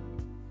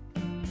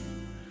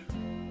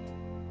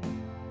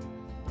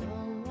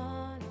 Don't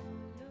wanna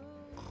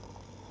lose.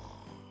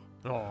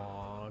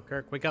 Oh,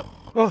 Kirk, wake up.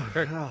 Oh,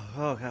 Kirk.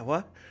 oh, God,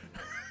 what?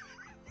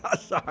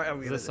 Sorry,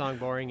 Is this song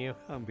boring you?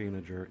 I'm being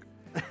a jerk.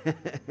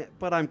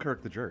 But I'm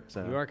Kirk the jerk.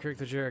 So You are Kirk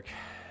the Jerk.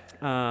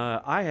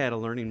 I had a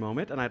learning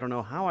moment, and I don't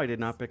know how I did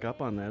not pick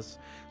up on this,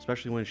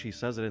 especially when she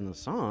says it in the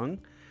song.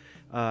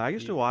 I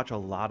used to watch a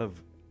lot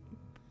of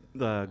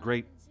the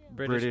Great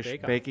British British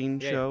Bake Off.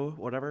 Baking Yeah. Show,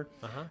 whatever,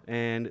 Uh-huh.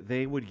 and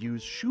they would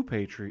use shoe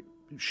pastry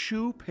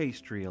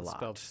a lot.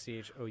 Spelled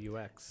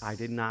C-H-O-U-X. I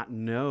did not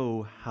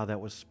know how that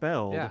was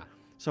spelled. Yeah.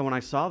 So when I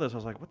saw this, I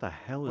was like, "What the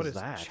hell What is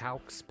is that?"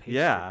 Chowk's pastry?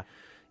 Yeah,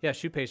 Yeah,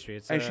 shoe pastry.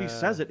 It's and she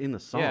says it in the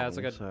song. Yeah, it's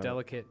like a so-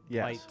 delicate,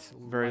 Yes,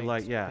 very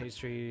light, yeah.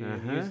 pastry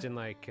Uh-huh. used in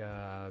like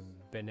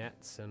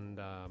beignets and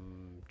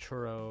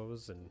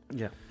churros and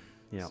Yeah,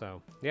 yeah.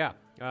 so yeah.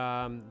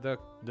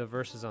 The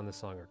verses on this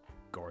song are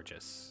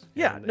gorgeous.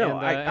 Yeah, And- no,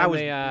 and I was,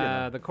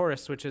 the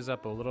chorus switches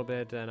up a little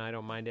bit, and I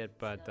don't mind it,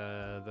 but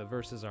the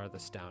verses are the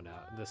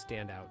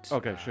standout.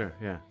 Okay, sure,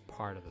 yeah.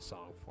 Part of the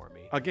song for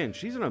me. Again,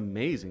 she's an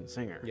amazing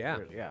singer. Yeah.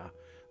 Yeah.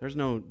 There's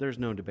no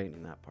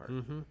debating that part.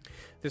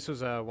 This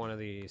was one of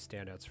the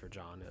standouts for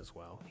John as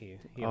well. He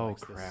Oh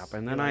likes crap! This,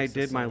 And he then I likes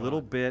this did my song a little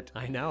lot. bit.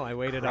 I know. I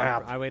waited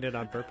Crap.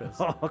 on purpose.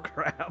 Oh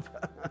crap!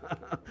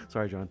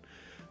 Sorry, John.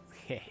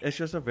 It's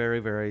just a very,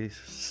 very.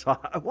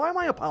 Why am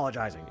I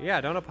apologizing? Yeah,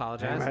 don't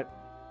apologize. Damn it.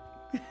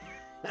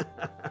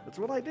 That's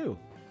what I do.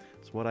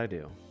 That's what I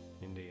do.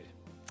 Indeed.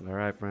 All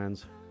right,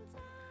 friends.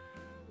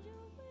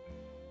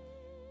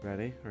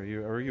 Ready? Are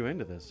you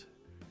into this?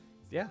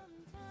 Yeah,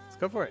 let's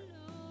go for it.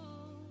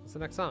 What's the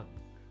next song?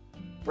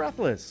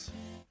 Breathless.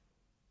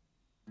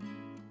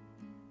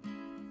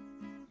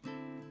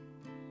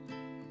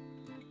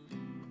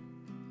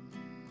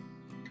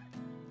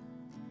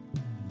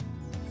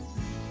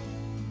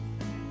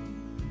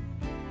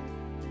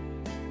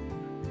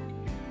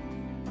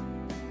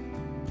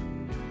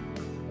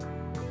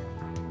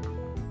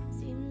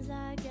 Seems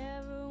like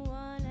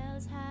everyone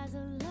else has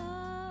a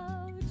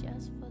love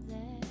just for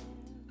them.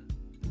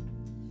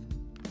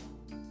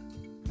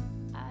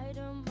 I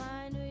don't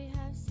mind, we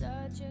have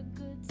such a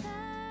good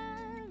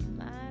time,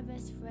 my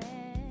best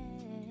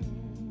friend.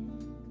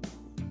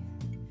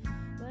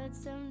 But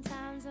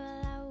sometimes,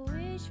 well, I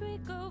wish we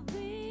could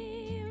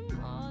be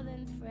more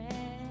than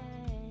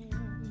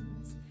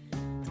friends.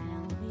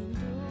 Tell me,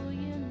 do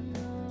you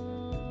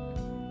know?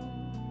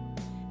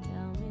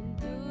 Tell me,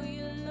 do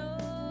you know?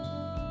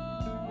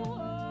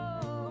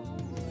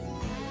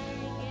 I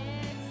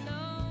get so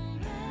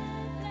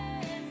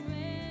breathless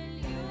when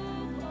you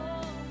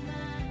call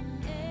my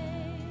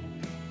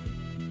name.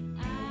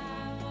 I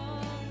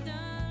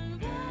often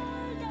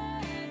wonder,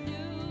 do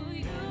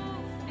you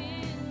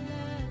feel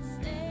the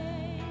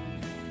same?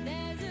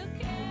 There's a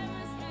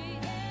chemistry,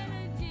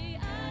 energy, a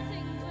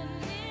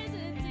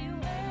synchronicity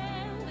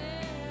when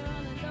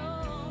we're all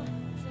alone.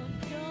 So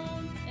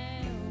don't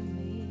tell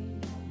me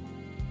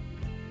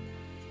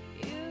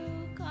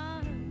you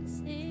can't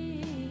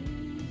see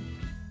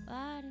what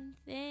I'm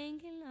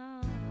thinking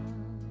of.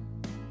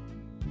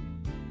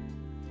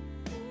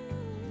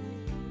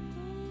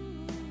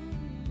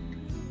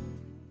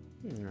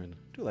 I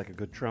do like a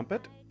good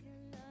trumpet.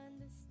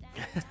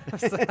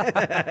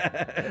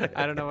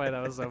 I don't know why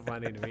that was so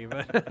funny to me,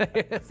 but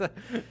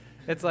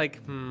it's like,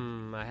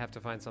 I have to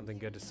find something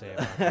good to say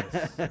about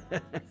this.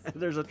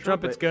 There's a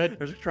Trumpet's good.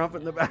 There's a trumpet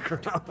in the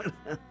background.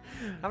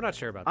 I'm not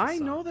sure about this I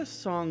song. know this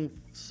song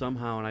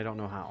somehow, and I don't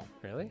know how.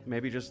 Really?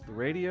 Maybe just the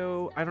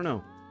radio. I don't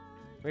know.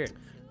 Weird.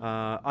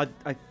 I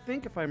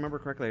think if I remember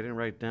correctly, I didn't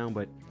write it down,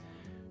 but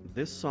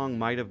this song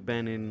might have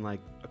been in like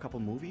a couple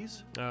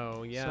movies.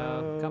 Oh, yeah.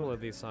 So- a couple of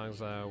these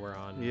songs were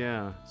on.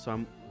 Yeah. So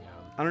Yeah.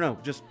 I don't know.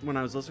 Just when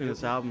I was listening to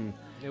this album,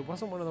 It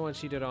wasn't one of the ones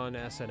she did on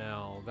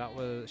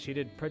SNL. She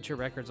did Put Your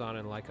Records On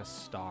and Like a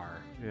Star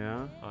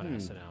yeah. on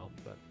SNL.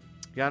 But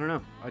Yeah, I don't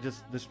know.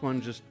 This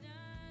one just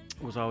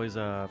was always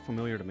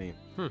familiar to me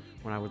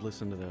when I would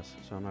listen to this.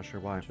 So I'm not sure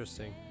why.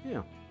 interesting.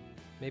 Yeah.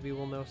 Maybe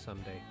we'll know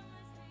someday.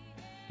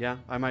 Yeah,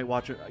 I might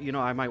watch it.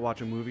 I might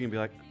watch a movie and be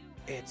like,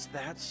 "It's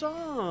that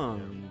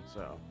song."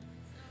 So,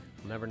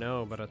 We'll never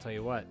know, but I'll tell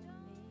you what.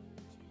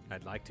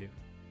 I'd like to.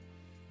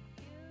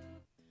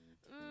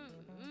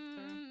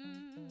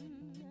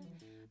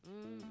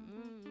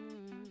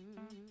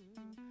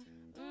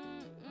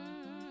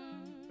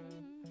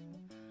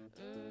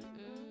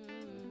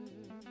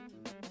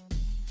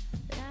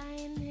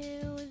 Lying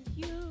here with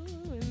you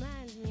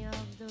reminds me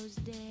of those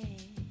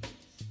days.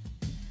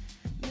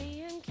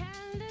 Me and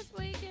Candace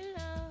waking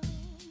up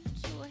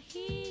to a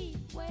heat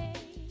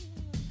wave.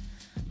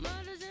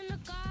 Mother's in the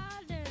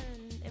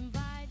garden,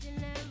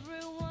 inviting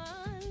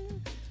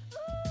everyone.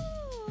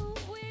 Ooh,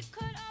 we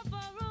cut off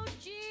our old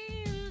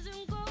jeans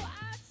and go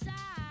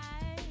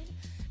outside.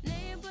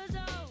 Neighbors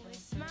always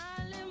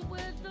smiling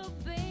with a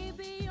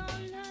baby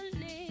on her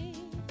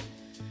knee.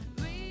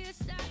 Rhea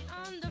sat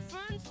on the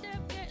front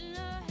step, getting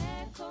her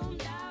hair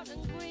combed out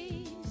and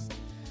greased.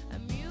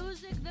 And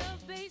music, the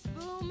bass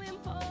booming,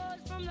 pours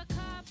from the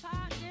car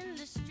parked in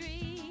the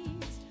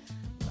streets.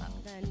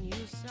 Got that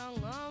new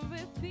song on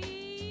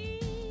repeat.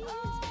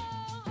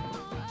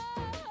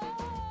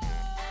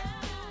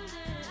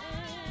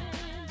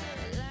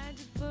 Like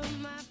to put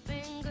my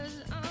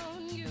fingers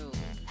on you.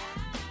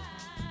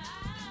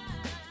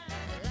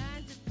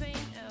 Like to paint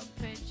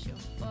a picture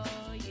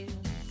for you.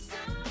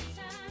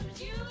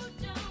 Sometimes you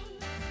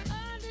don't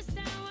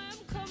understand where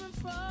I'm coming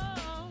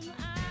from.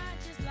 I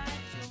just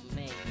like to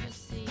make you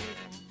see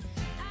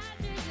that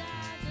I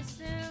desire the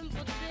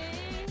simple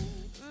thing.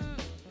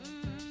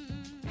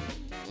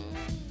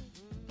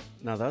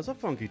 now that's a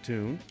funky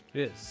tune.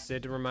 It is.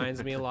 It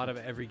reminds me a lot of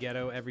Every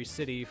Ghetto, Every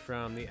City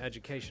from The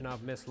Education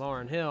of Miss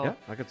Lauryn Hill. Yeah,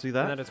 I could see And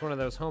that. that it's one of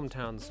those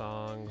hometown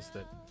songs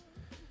that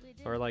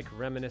are like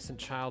reminiscent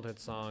childhood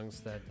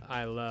songs that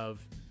I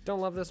love.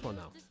 Don't love this one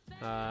though.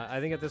 I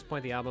think at this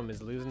point the album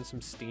is losing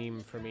some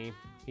steam for me,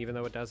 even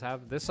though it does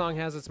have. This song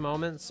has its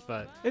moments,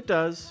 but It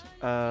does.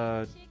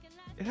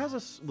 It has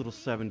a little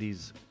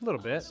 70s a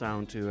little bit.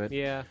 sound to it.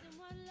 Yeah.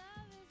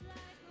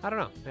 I don't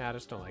know. Yeah, I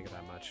just don't like it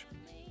that much.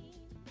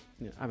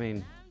 Yeah, I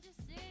mean,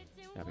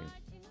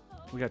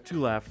 we got two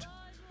left.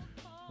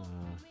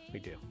 We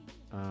do.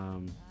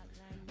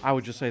 I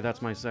would just say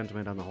that's my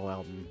sentiment on the whole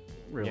album.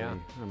 Really, Yeah.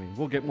 I mean,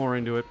 we'll get more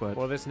into it, but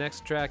Well, this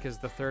next track is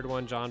the third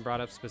one John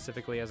brought up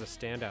specifically as a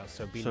standout,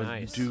 so be so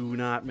nice do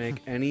not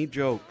make any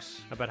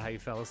jokes. about how you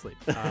fell asleep.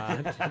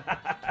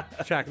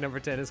 Track number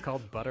 10 is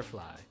called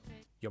Butterfly.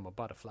 You're my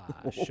butterfly,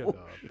 sugar,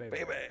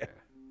 baby.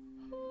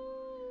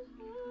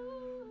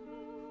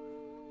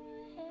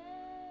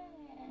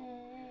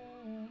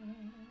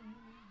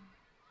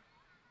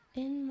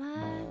 In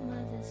my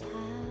mother's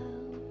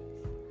house,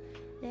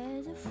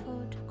 there's a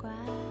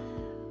photograph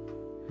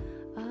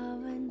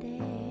of a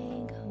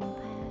day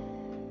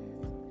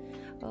gone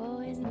past.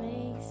 Always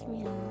makes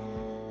me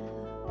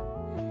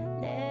laugh.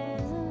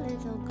 There's a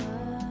little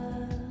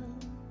girl,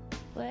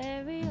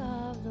 wary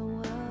of the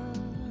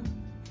world.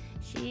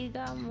 She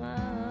got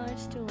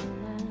much to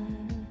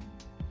learn.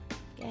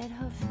 Get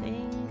her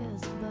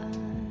fingers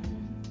burned.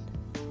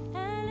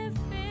 And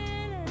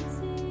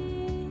infinity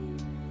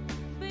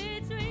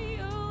between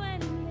you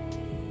and me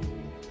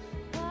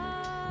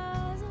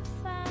was a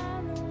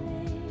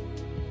family.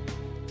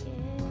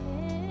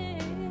 Yeah.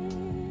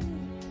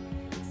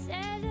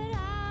 Said that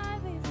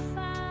I'd be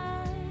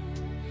fine.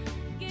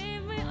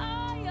 Give me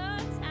all your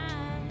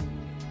time,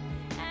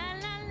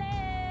 and I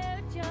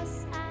left your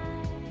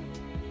side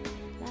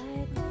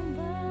like a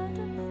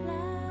butterfly.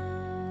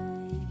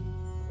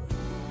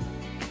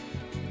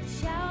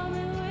 Shower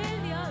me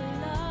with your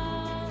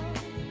love,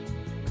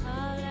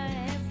 color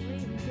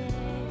every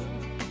day.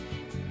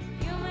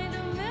 You made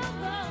the milk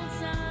of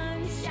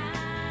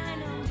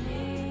sunshine on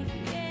me,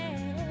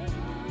 yeah.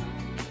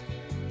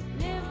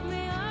 Lift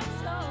me up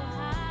so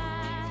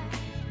high,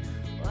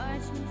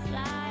 watch me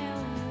fly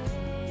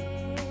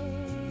away,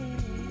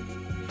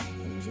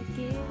 and you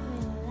give me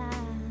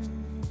life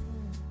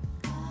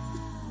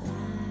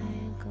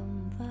like a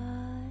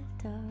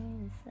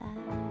butterfly.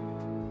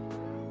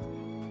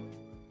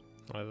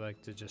 I'd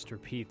like to just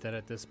repeat that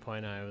at this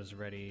point I was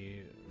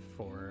ready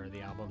for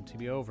the album to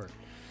be over.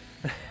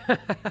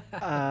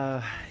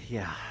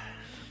 Yeah,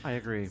 I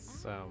agree.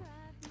 So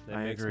it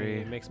I makes agree.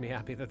 Me, it makes me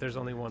happy that there's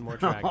only one more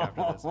track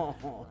after this.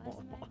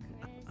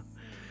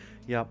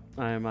 Yep,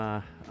 I'm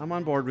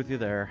on board with you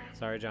there.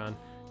 Sorry, John.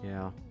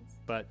 Yeah.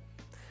 But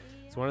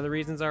it's one of the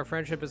reasons our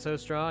friendship is so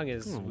strong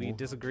is we Aw.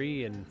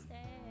 disagree and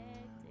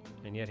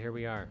yet here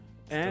we are.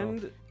 Still.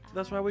 And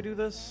that's why we do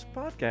this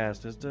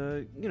podcast, is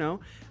to,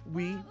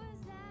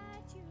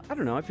 I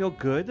don't know, I feel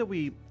good that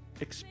we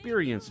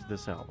experienced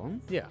this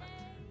album. Yeah.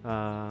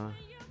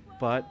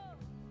 But,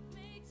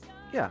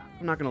 yeah,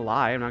 I'm not going to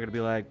lie. I'm not going to be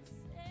like,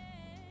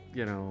 I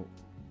don't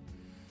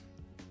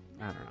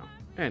know.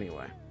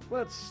 Anyway,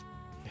 let's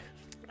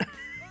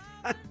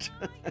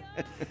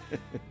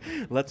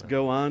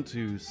go on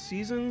to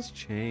Seasons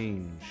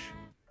Change.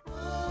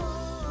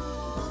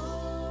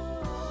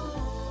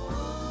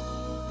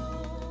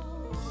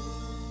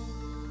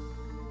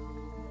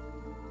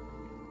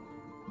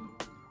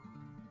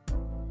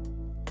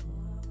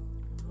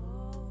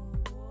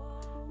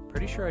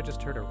 Pretty sure I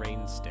just heard a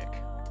rain stick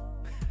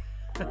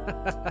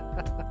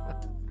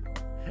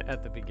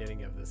at the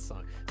beginning of this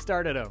song.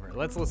 Start it over.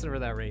 Let's listen for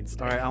that rain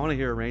stick. All right, I want to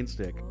hear a rain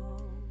stick.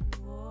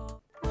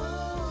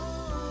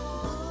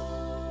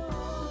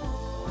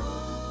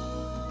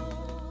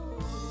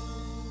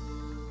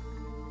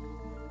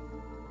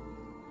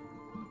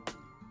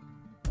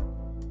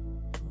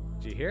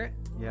 Did you hear it?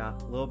 Yeah,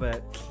 a little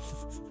bit.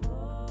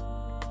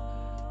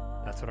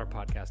 That's what our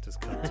podcast has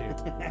come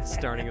to.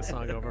 Starting a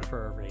song over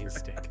for a rain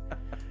stick.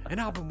 An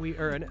album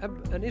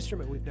an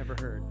instrument we've never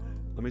heard.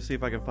 Let me see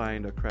if I can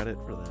find a credit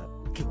for that.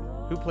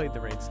 Who played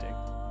the rain stick?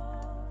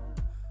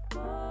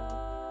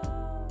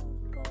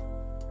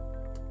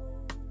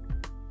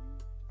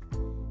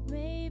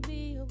 Maybe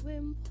you've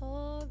been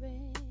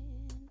pouring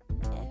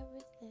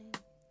everything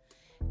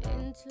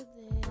into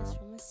this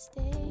from a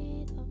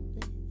state of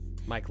bliss.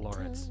 Mike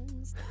Lawrence.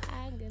 Comes the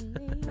agony.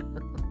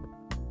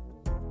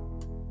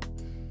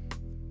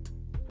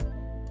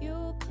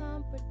 You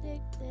can't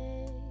predict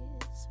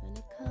this when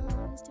it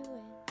comes to it.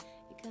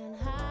 You can't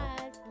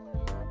hide from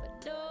it, but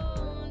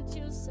don't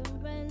you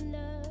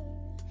surrender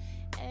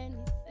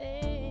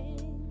anything.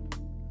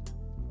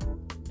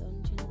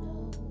 Don't you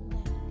know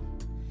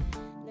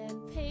that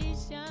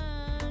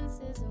patience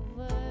is a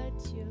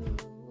virtue?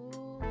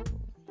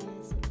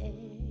 Yes, it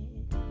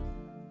is.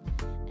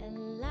 And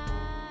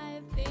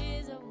life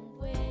is a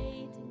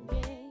waiting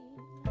game.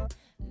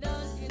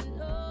 Don't you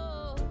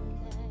know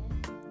that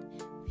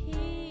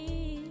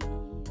peace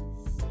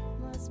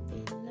must be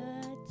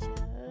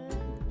nurtured,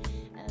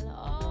 and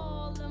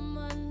all the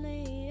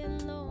money in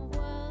the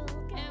world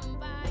can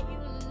buy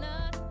you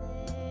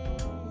nothing?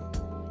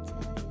 Let me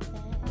tell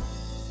you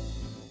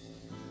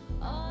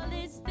that all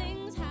these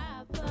things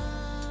happen.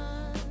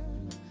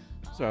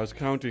 So I was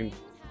counting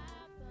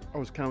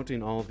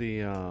all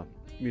the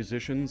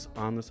musicians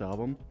on this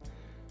album.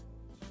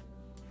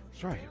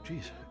 Sorry,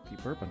 jeez,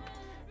 keep burping.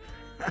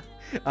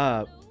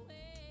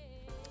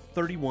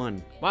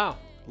 31 Wow.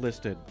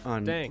 listed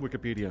on Dang.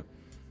 Wikipedia.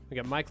 We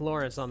got Mike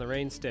Lawrence on the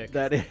rain stick.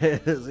 That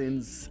is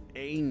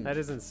insane. That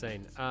is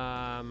insane.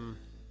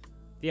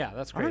 Yeah,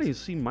 that's I don't crazy.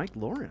 even see Mike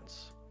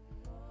Lawrence.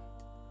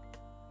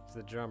 He's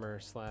the drummer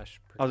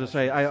slash. I was gonna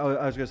say. I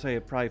percussionist. was gonna say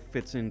it probably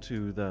fits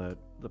into the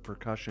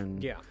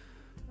percussion. Yeah.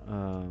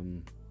 Wow,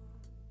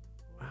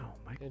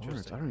 Mike Lawrence.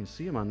 Interesting. I don't even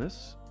see him on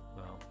this.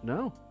 Wow.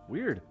 No,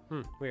 weird.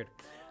 Weird.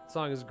 The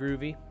song is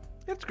groovy.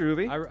 It's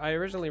groovy. I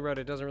originally wrote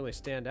it doesn't really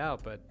stand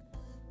out, but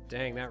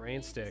dang, that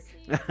rain stick.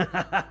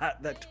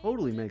 That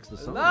totally makes the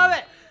song. Love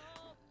it.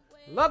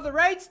 Love the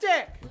rain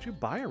stick. Why don't you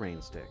buy a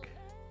rain stick?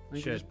 You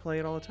Should. can just play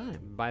it all the time.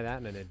 Buy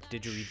that and a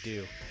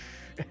didgeridoo.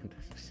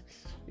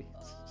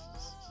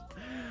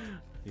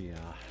 Yeah.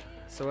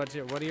 So what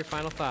are your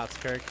final thoughts,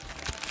 Kirk?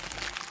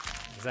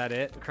 Is that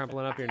it?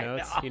 Crumpling up your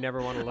notes? You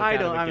never want to look I at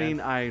don't. it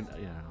I again?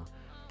 mean,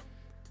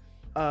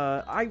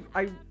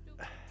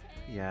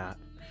 yeah.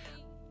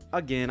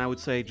 Again, I would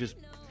say just.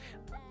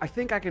 I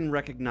think I can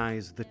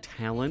recognize the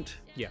talent.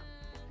 Yeah.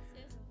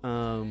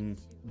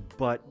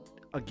 But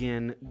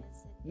again,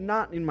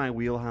 not in my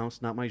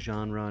wheelhouse, not my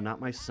genre, not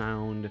my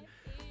sound.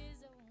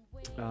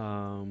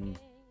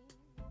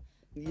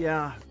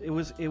 Yeah, it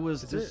was.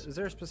 Is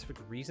there a specific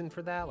reason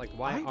for that? Like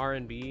why I-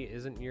 R&B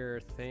isn't your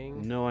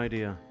thing? No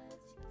idea.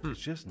 It's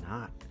just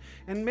not.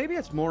 And maybe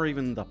it's more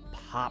even the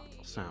pop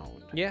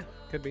sound. Yeah,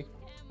 could be.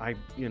 I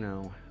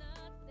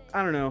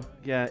don't know.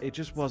 Yeah, it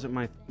just wasn't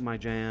my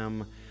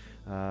jam.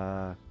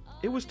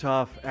 It was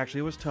tough. Actually,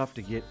 it was tough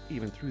to get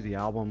even through the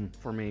album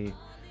for me.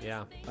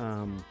 Yeah.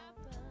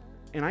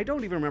 And I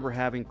don't even remember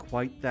having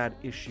quite that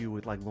issue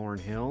with like Lauryn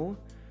Hill.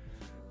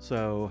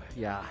 So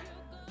yeah,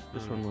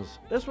 this one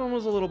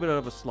was a little bit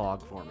of a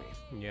slog for me.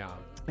 Yeah.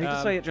 I hate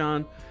to say it,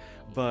 John,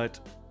 but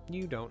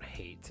You don't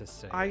hate to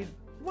say. I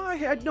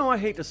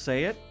hate to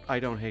say it. I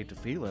don't hate to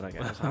feel it, I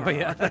guess. Oh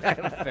yeah,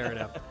 fair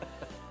enough.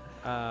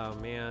 Oh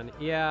man,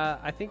 yeah.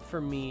 I think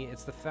for me,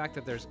 it's the fact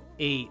that there's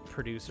 8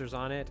 producers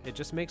on it. It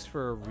just makes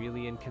for a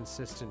really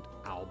inconsistent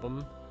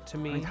album to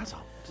me. I mean, that's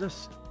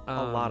just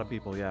a lot of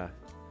people, yeah.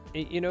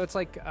 It's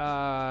like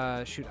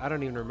shoot, I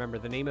don't even remember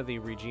the name of the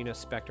Regina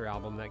Spektor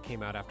album that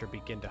came out after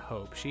Begin to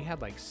Hope. She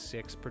had like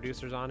 6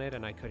 producers on it,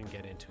 and I couldn't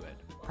get into it.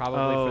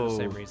 Probably for the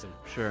same reason.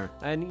 Sure.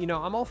 And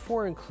I'm all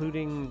for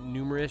including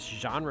numerous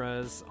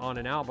genres on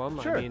an album.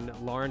 Sure. I mean,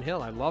 Lauryn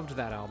Hill, I loved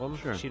that album.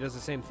 Sure. She does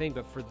the same thing,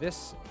 but for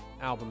this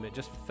album, it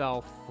just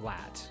fell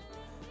flat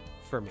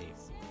for me.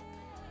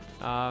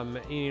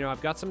 I've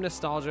got some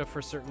nostalgia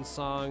for certain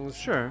songs,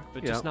 Sure,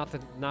 but yeah. just not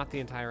the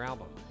entire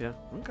album. Yeah.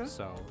 Okay.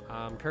 So,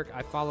 Kirk,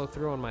 I follow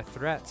through on my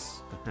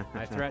threats.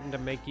 I threatened to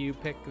make you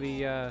pick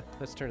the.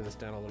 Let's turn this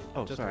down a little,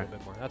 Oh, just sorry. a little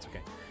bit more. That's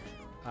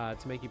okay.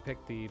 To make you pick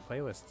the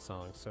playlist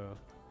song. So,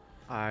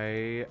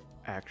 I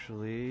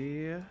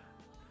actually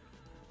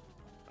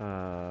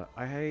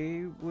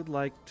I would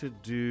like to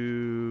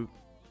do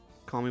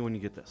Call Me When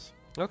You Get This.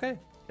 okay,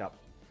 Yep.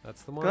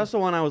 that's the 'Cause one. that's the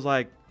one I was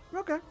like,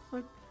 okay,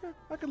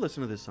 I could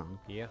listen to this song.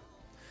 Yeah.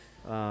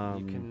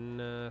 You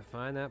can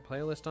find that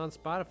playlist on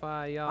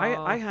Spotify, y'all.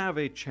 I have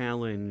a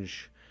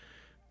challenge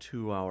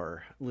to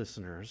our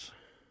listeners.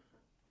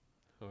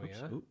 Oh Oops,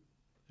 yeah. oop,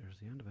 there's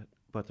the end of it.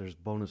 But there's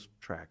bonus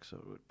tracks, so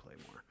it would play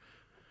more.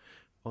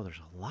 Oh,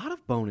 there's a lot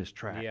of bonus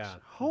tracks. Yeah.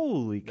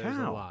 Holy cow. There's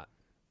a lot.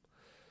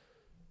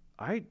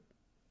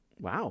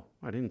 Wow,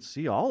 I didn't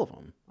see all of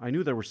them. I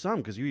knew there were some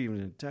because you even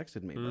had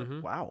texted me.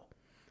 Mm-hmm. But wow.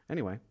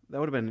 Anyway, that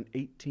would have been an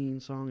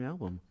 18-song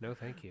album. No,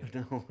 thank you.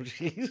 No,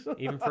 jeez.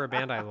 Even for a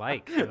band I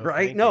like. No,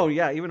 Right? thank No, you.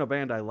 yeah, even a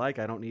band I like,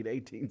 I don't need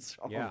 18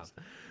 songs.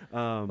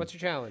 Yeah. What's your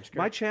challenge, Kirk?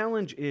 My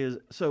challenge is,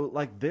 so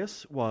like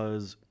this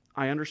was,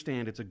 I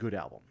understand it's a good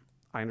album.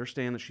 I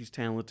understand that she's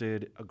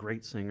talented, a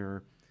great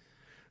singer.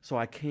 So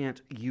I can't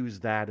use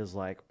that as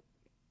like,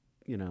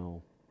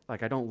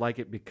 like I don't like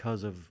it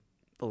because of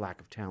the lack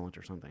of talent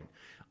or something.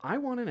 I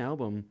want an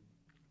album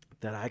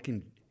that I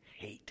can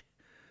hate.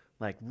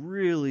 Like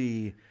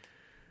really,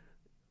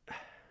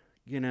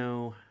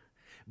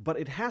 but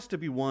it has to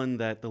be one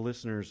that the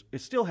listeners,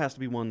 it still has to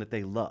be one that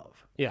they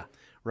love. Yeah.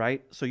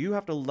 Right? So you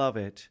have to love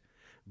it,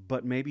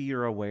 but maybe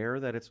you're aware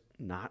that it's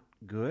not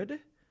good.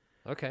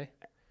 Okay.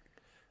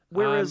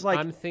 Whereas,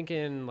 I'm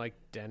thinking like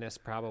Dennis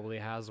probably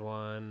has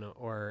one,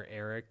 or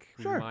Eric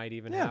Sure, might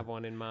even yeah. have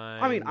one in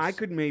mind. I mean, I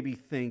could maybe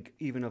think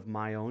even of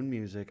my own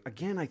music.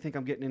 Again, I think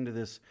I'm getting into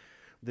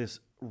this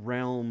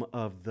realm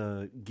of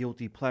the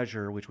guilty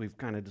pleasure, which we've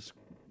kind of just,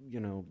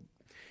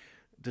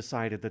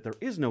 decided that there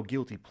is no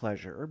guilty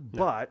pleasure,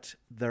 but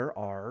there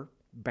are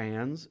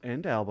bands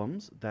and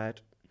albums that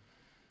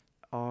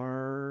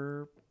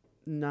are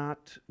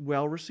not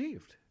well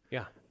received.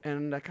 Yeah.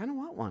 And I kind of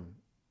want one.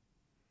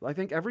 I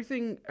think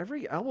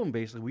every album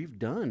basically we've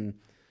done,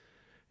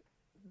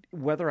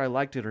 whether I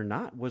liked it or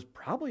not, was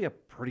probably a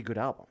pretty good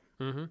album.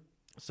 Mm-hmm.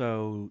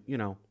 So,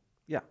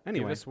 yeah.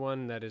 Anyway. Give us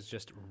one that is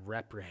just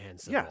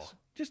reprehensible. Yes.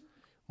 Just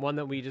One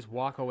that we just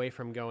walk away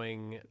from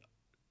going,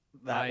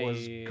 that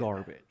was I-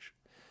 garbage.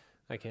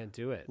 I can't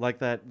do it. Like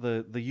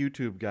the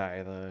YouTube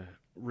guy, the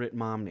Rit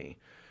Momney.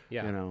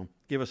 Yeah.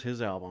 Give us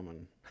his album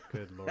and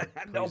Good Lord.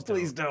 no,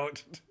 please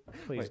don't.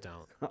 Please Wait.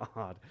 don't.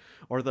 Odd.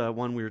 Or the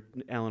one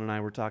Alan and I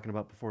were talking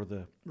about before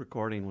the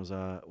recording was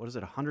what is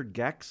it, 100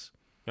 Gex?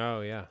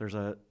 Oh, yeah. There's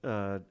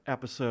a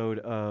episode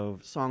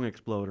of Song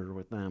Exploder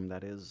with them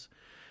that is,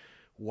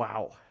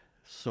 wow,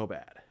 so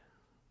bad.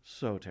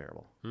 So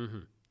terrible. Mm-hmm.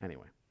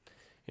 Anyway.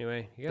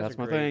 Anyway, you guys That's are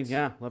my great. thing.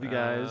 Yeah, love you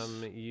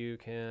guys. You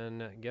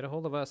can get a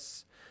hold of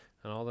us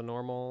on all the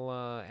normal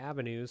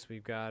avenues.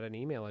 We've got an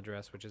email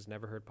address, which is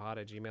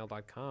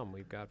neverheardpod@gmail.com.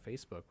 We've got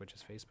Facebook, which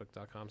is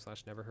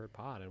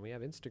facebook.com/neverheardpod. And we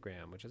have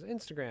Instagram, which is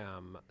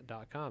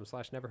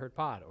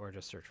instagram.com/neverheardpod, or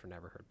just search for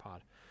neverheardpod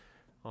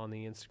on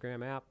the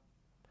Instagram app.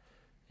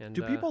 And,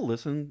 Do people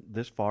listen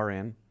this far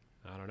in?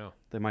 I don't know.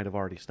 They might have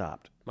already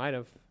stopped. Might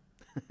have.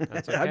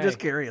 That's okay. I'm just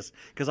curious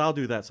because I'll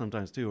do that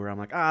sometimes too, where I'm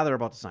like, they're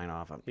about to sign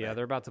off. Yeah,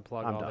 they're about to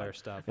plug I'm all done. their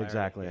stuff.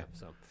 Exactly.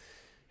 So,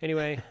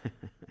 anyway,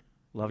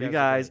 love You you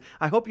guys are guys.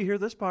 I hope you hear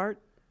this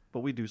part, but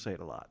we do say it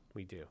a lot.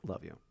 we do.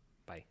 Love you.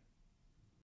 Bye.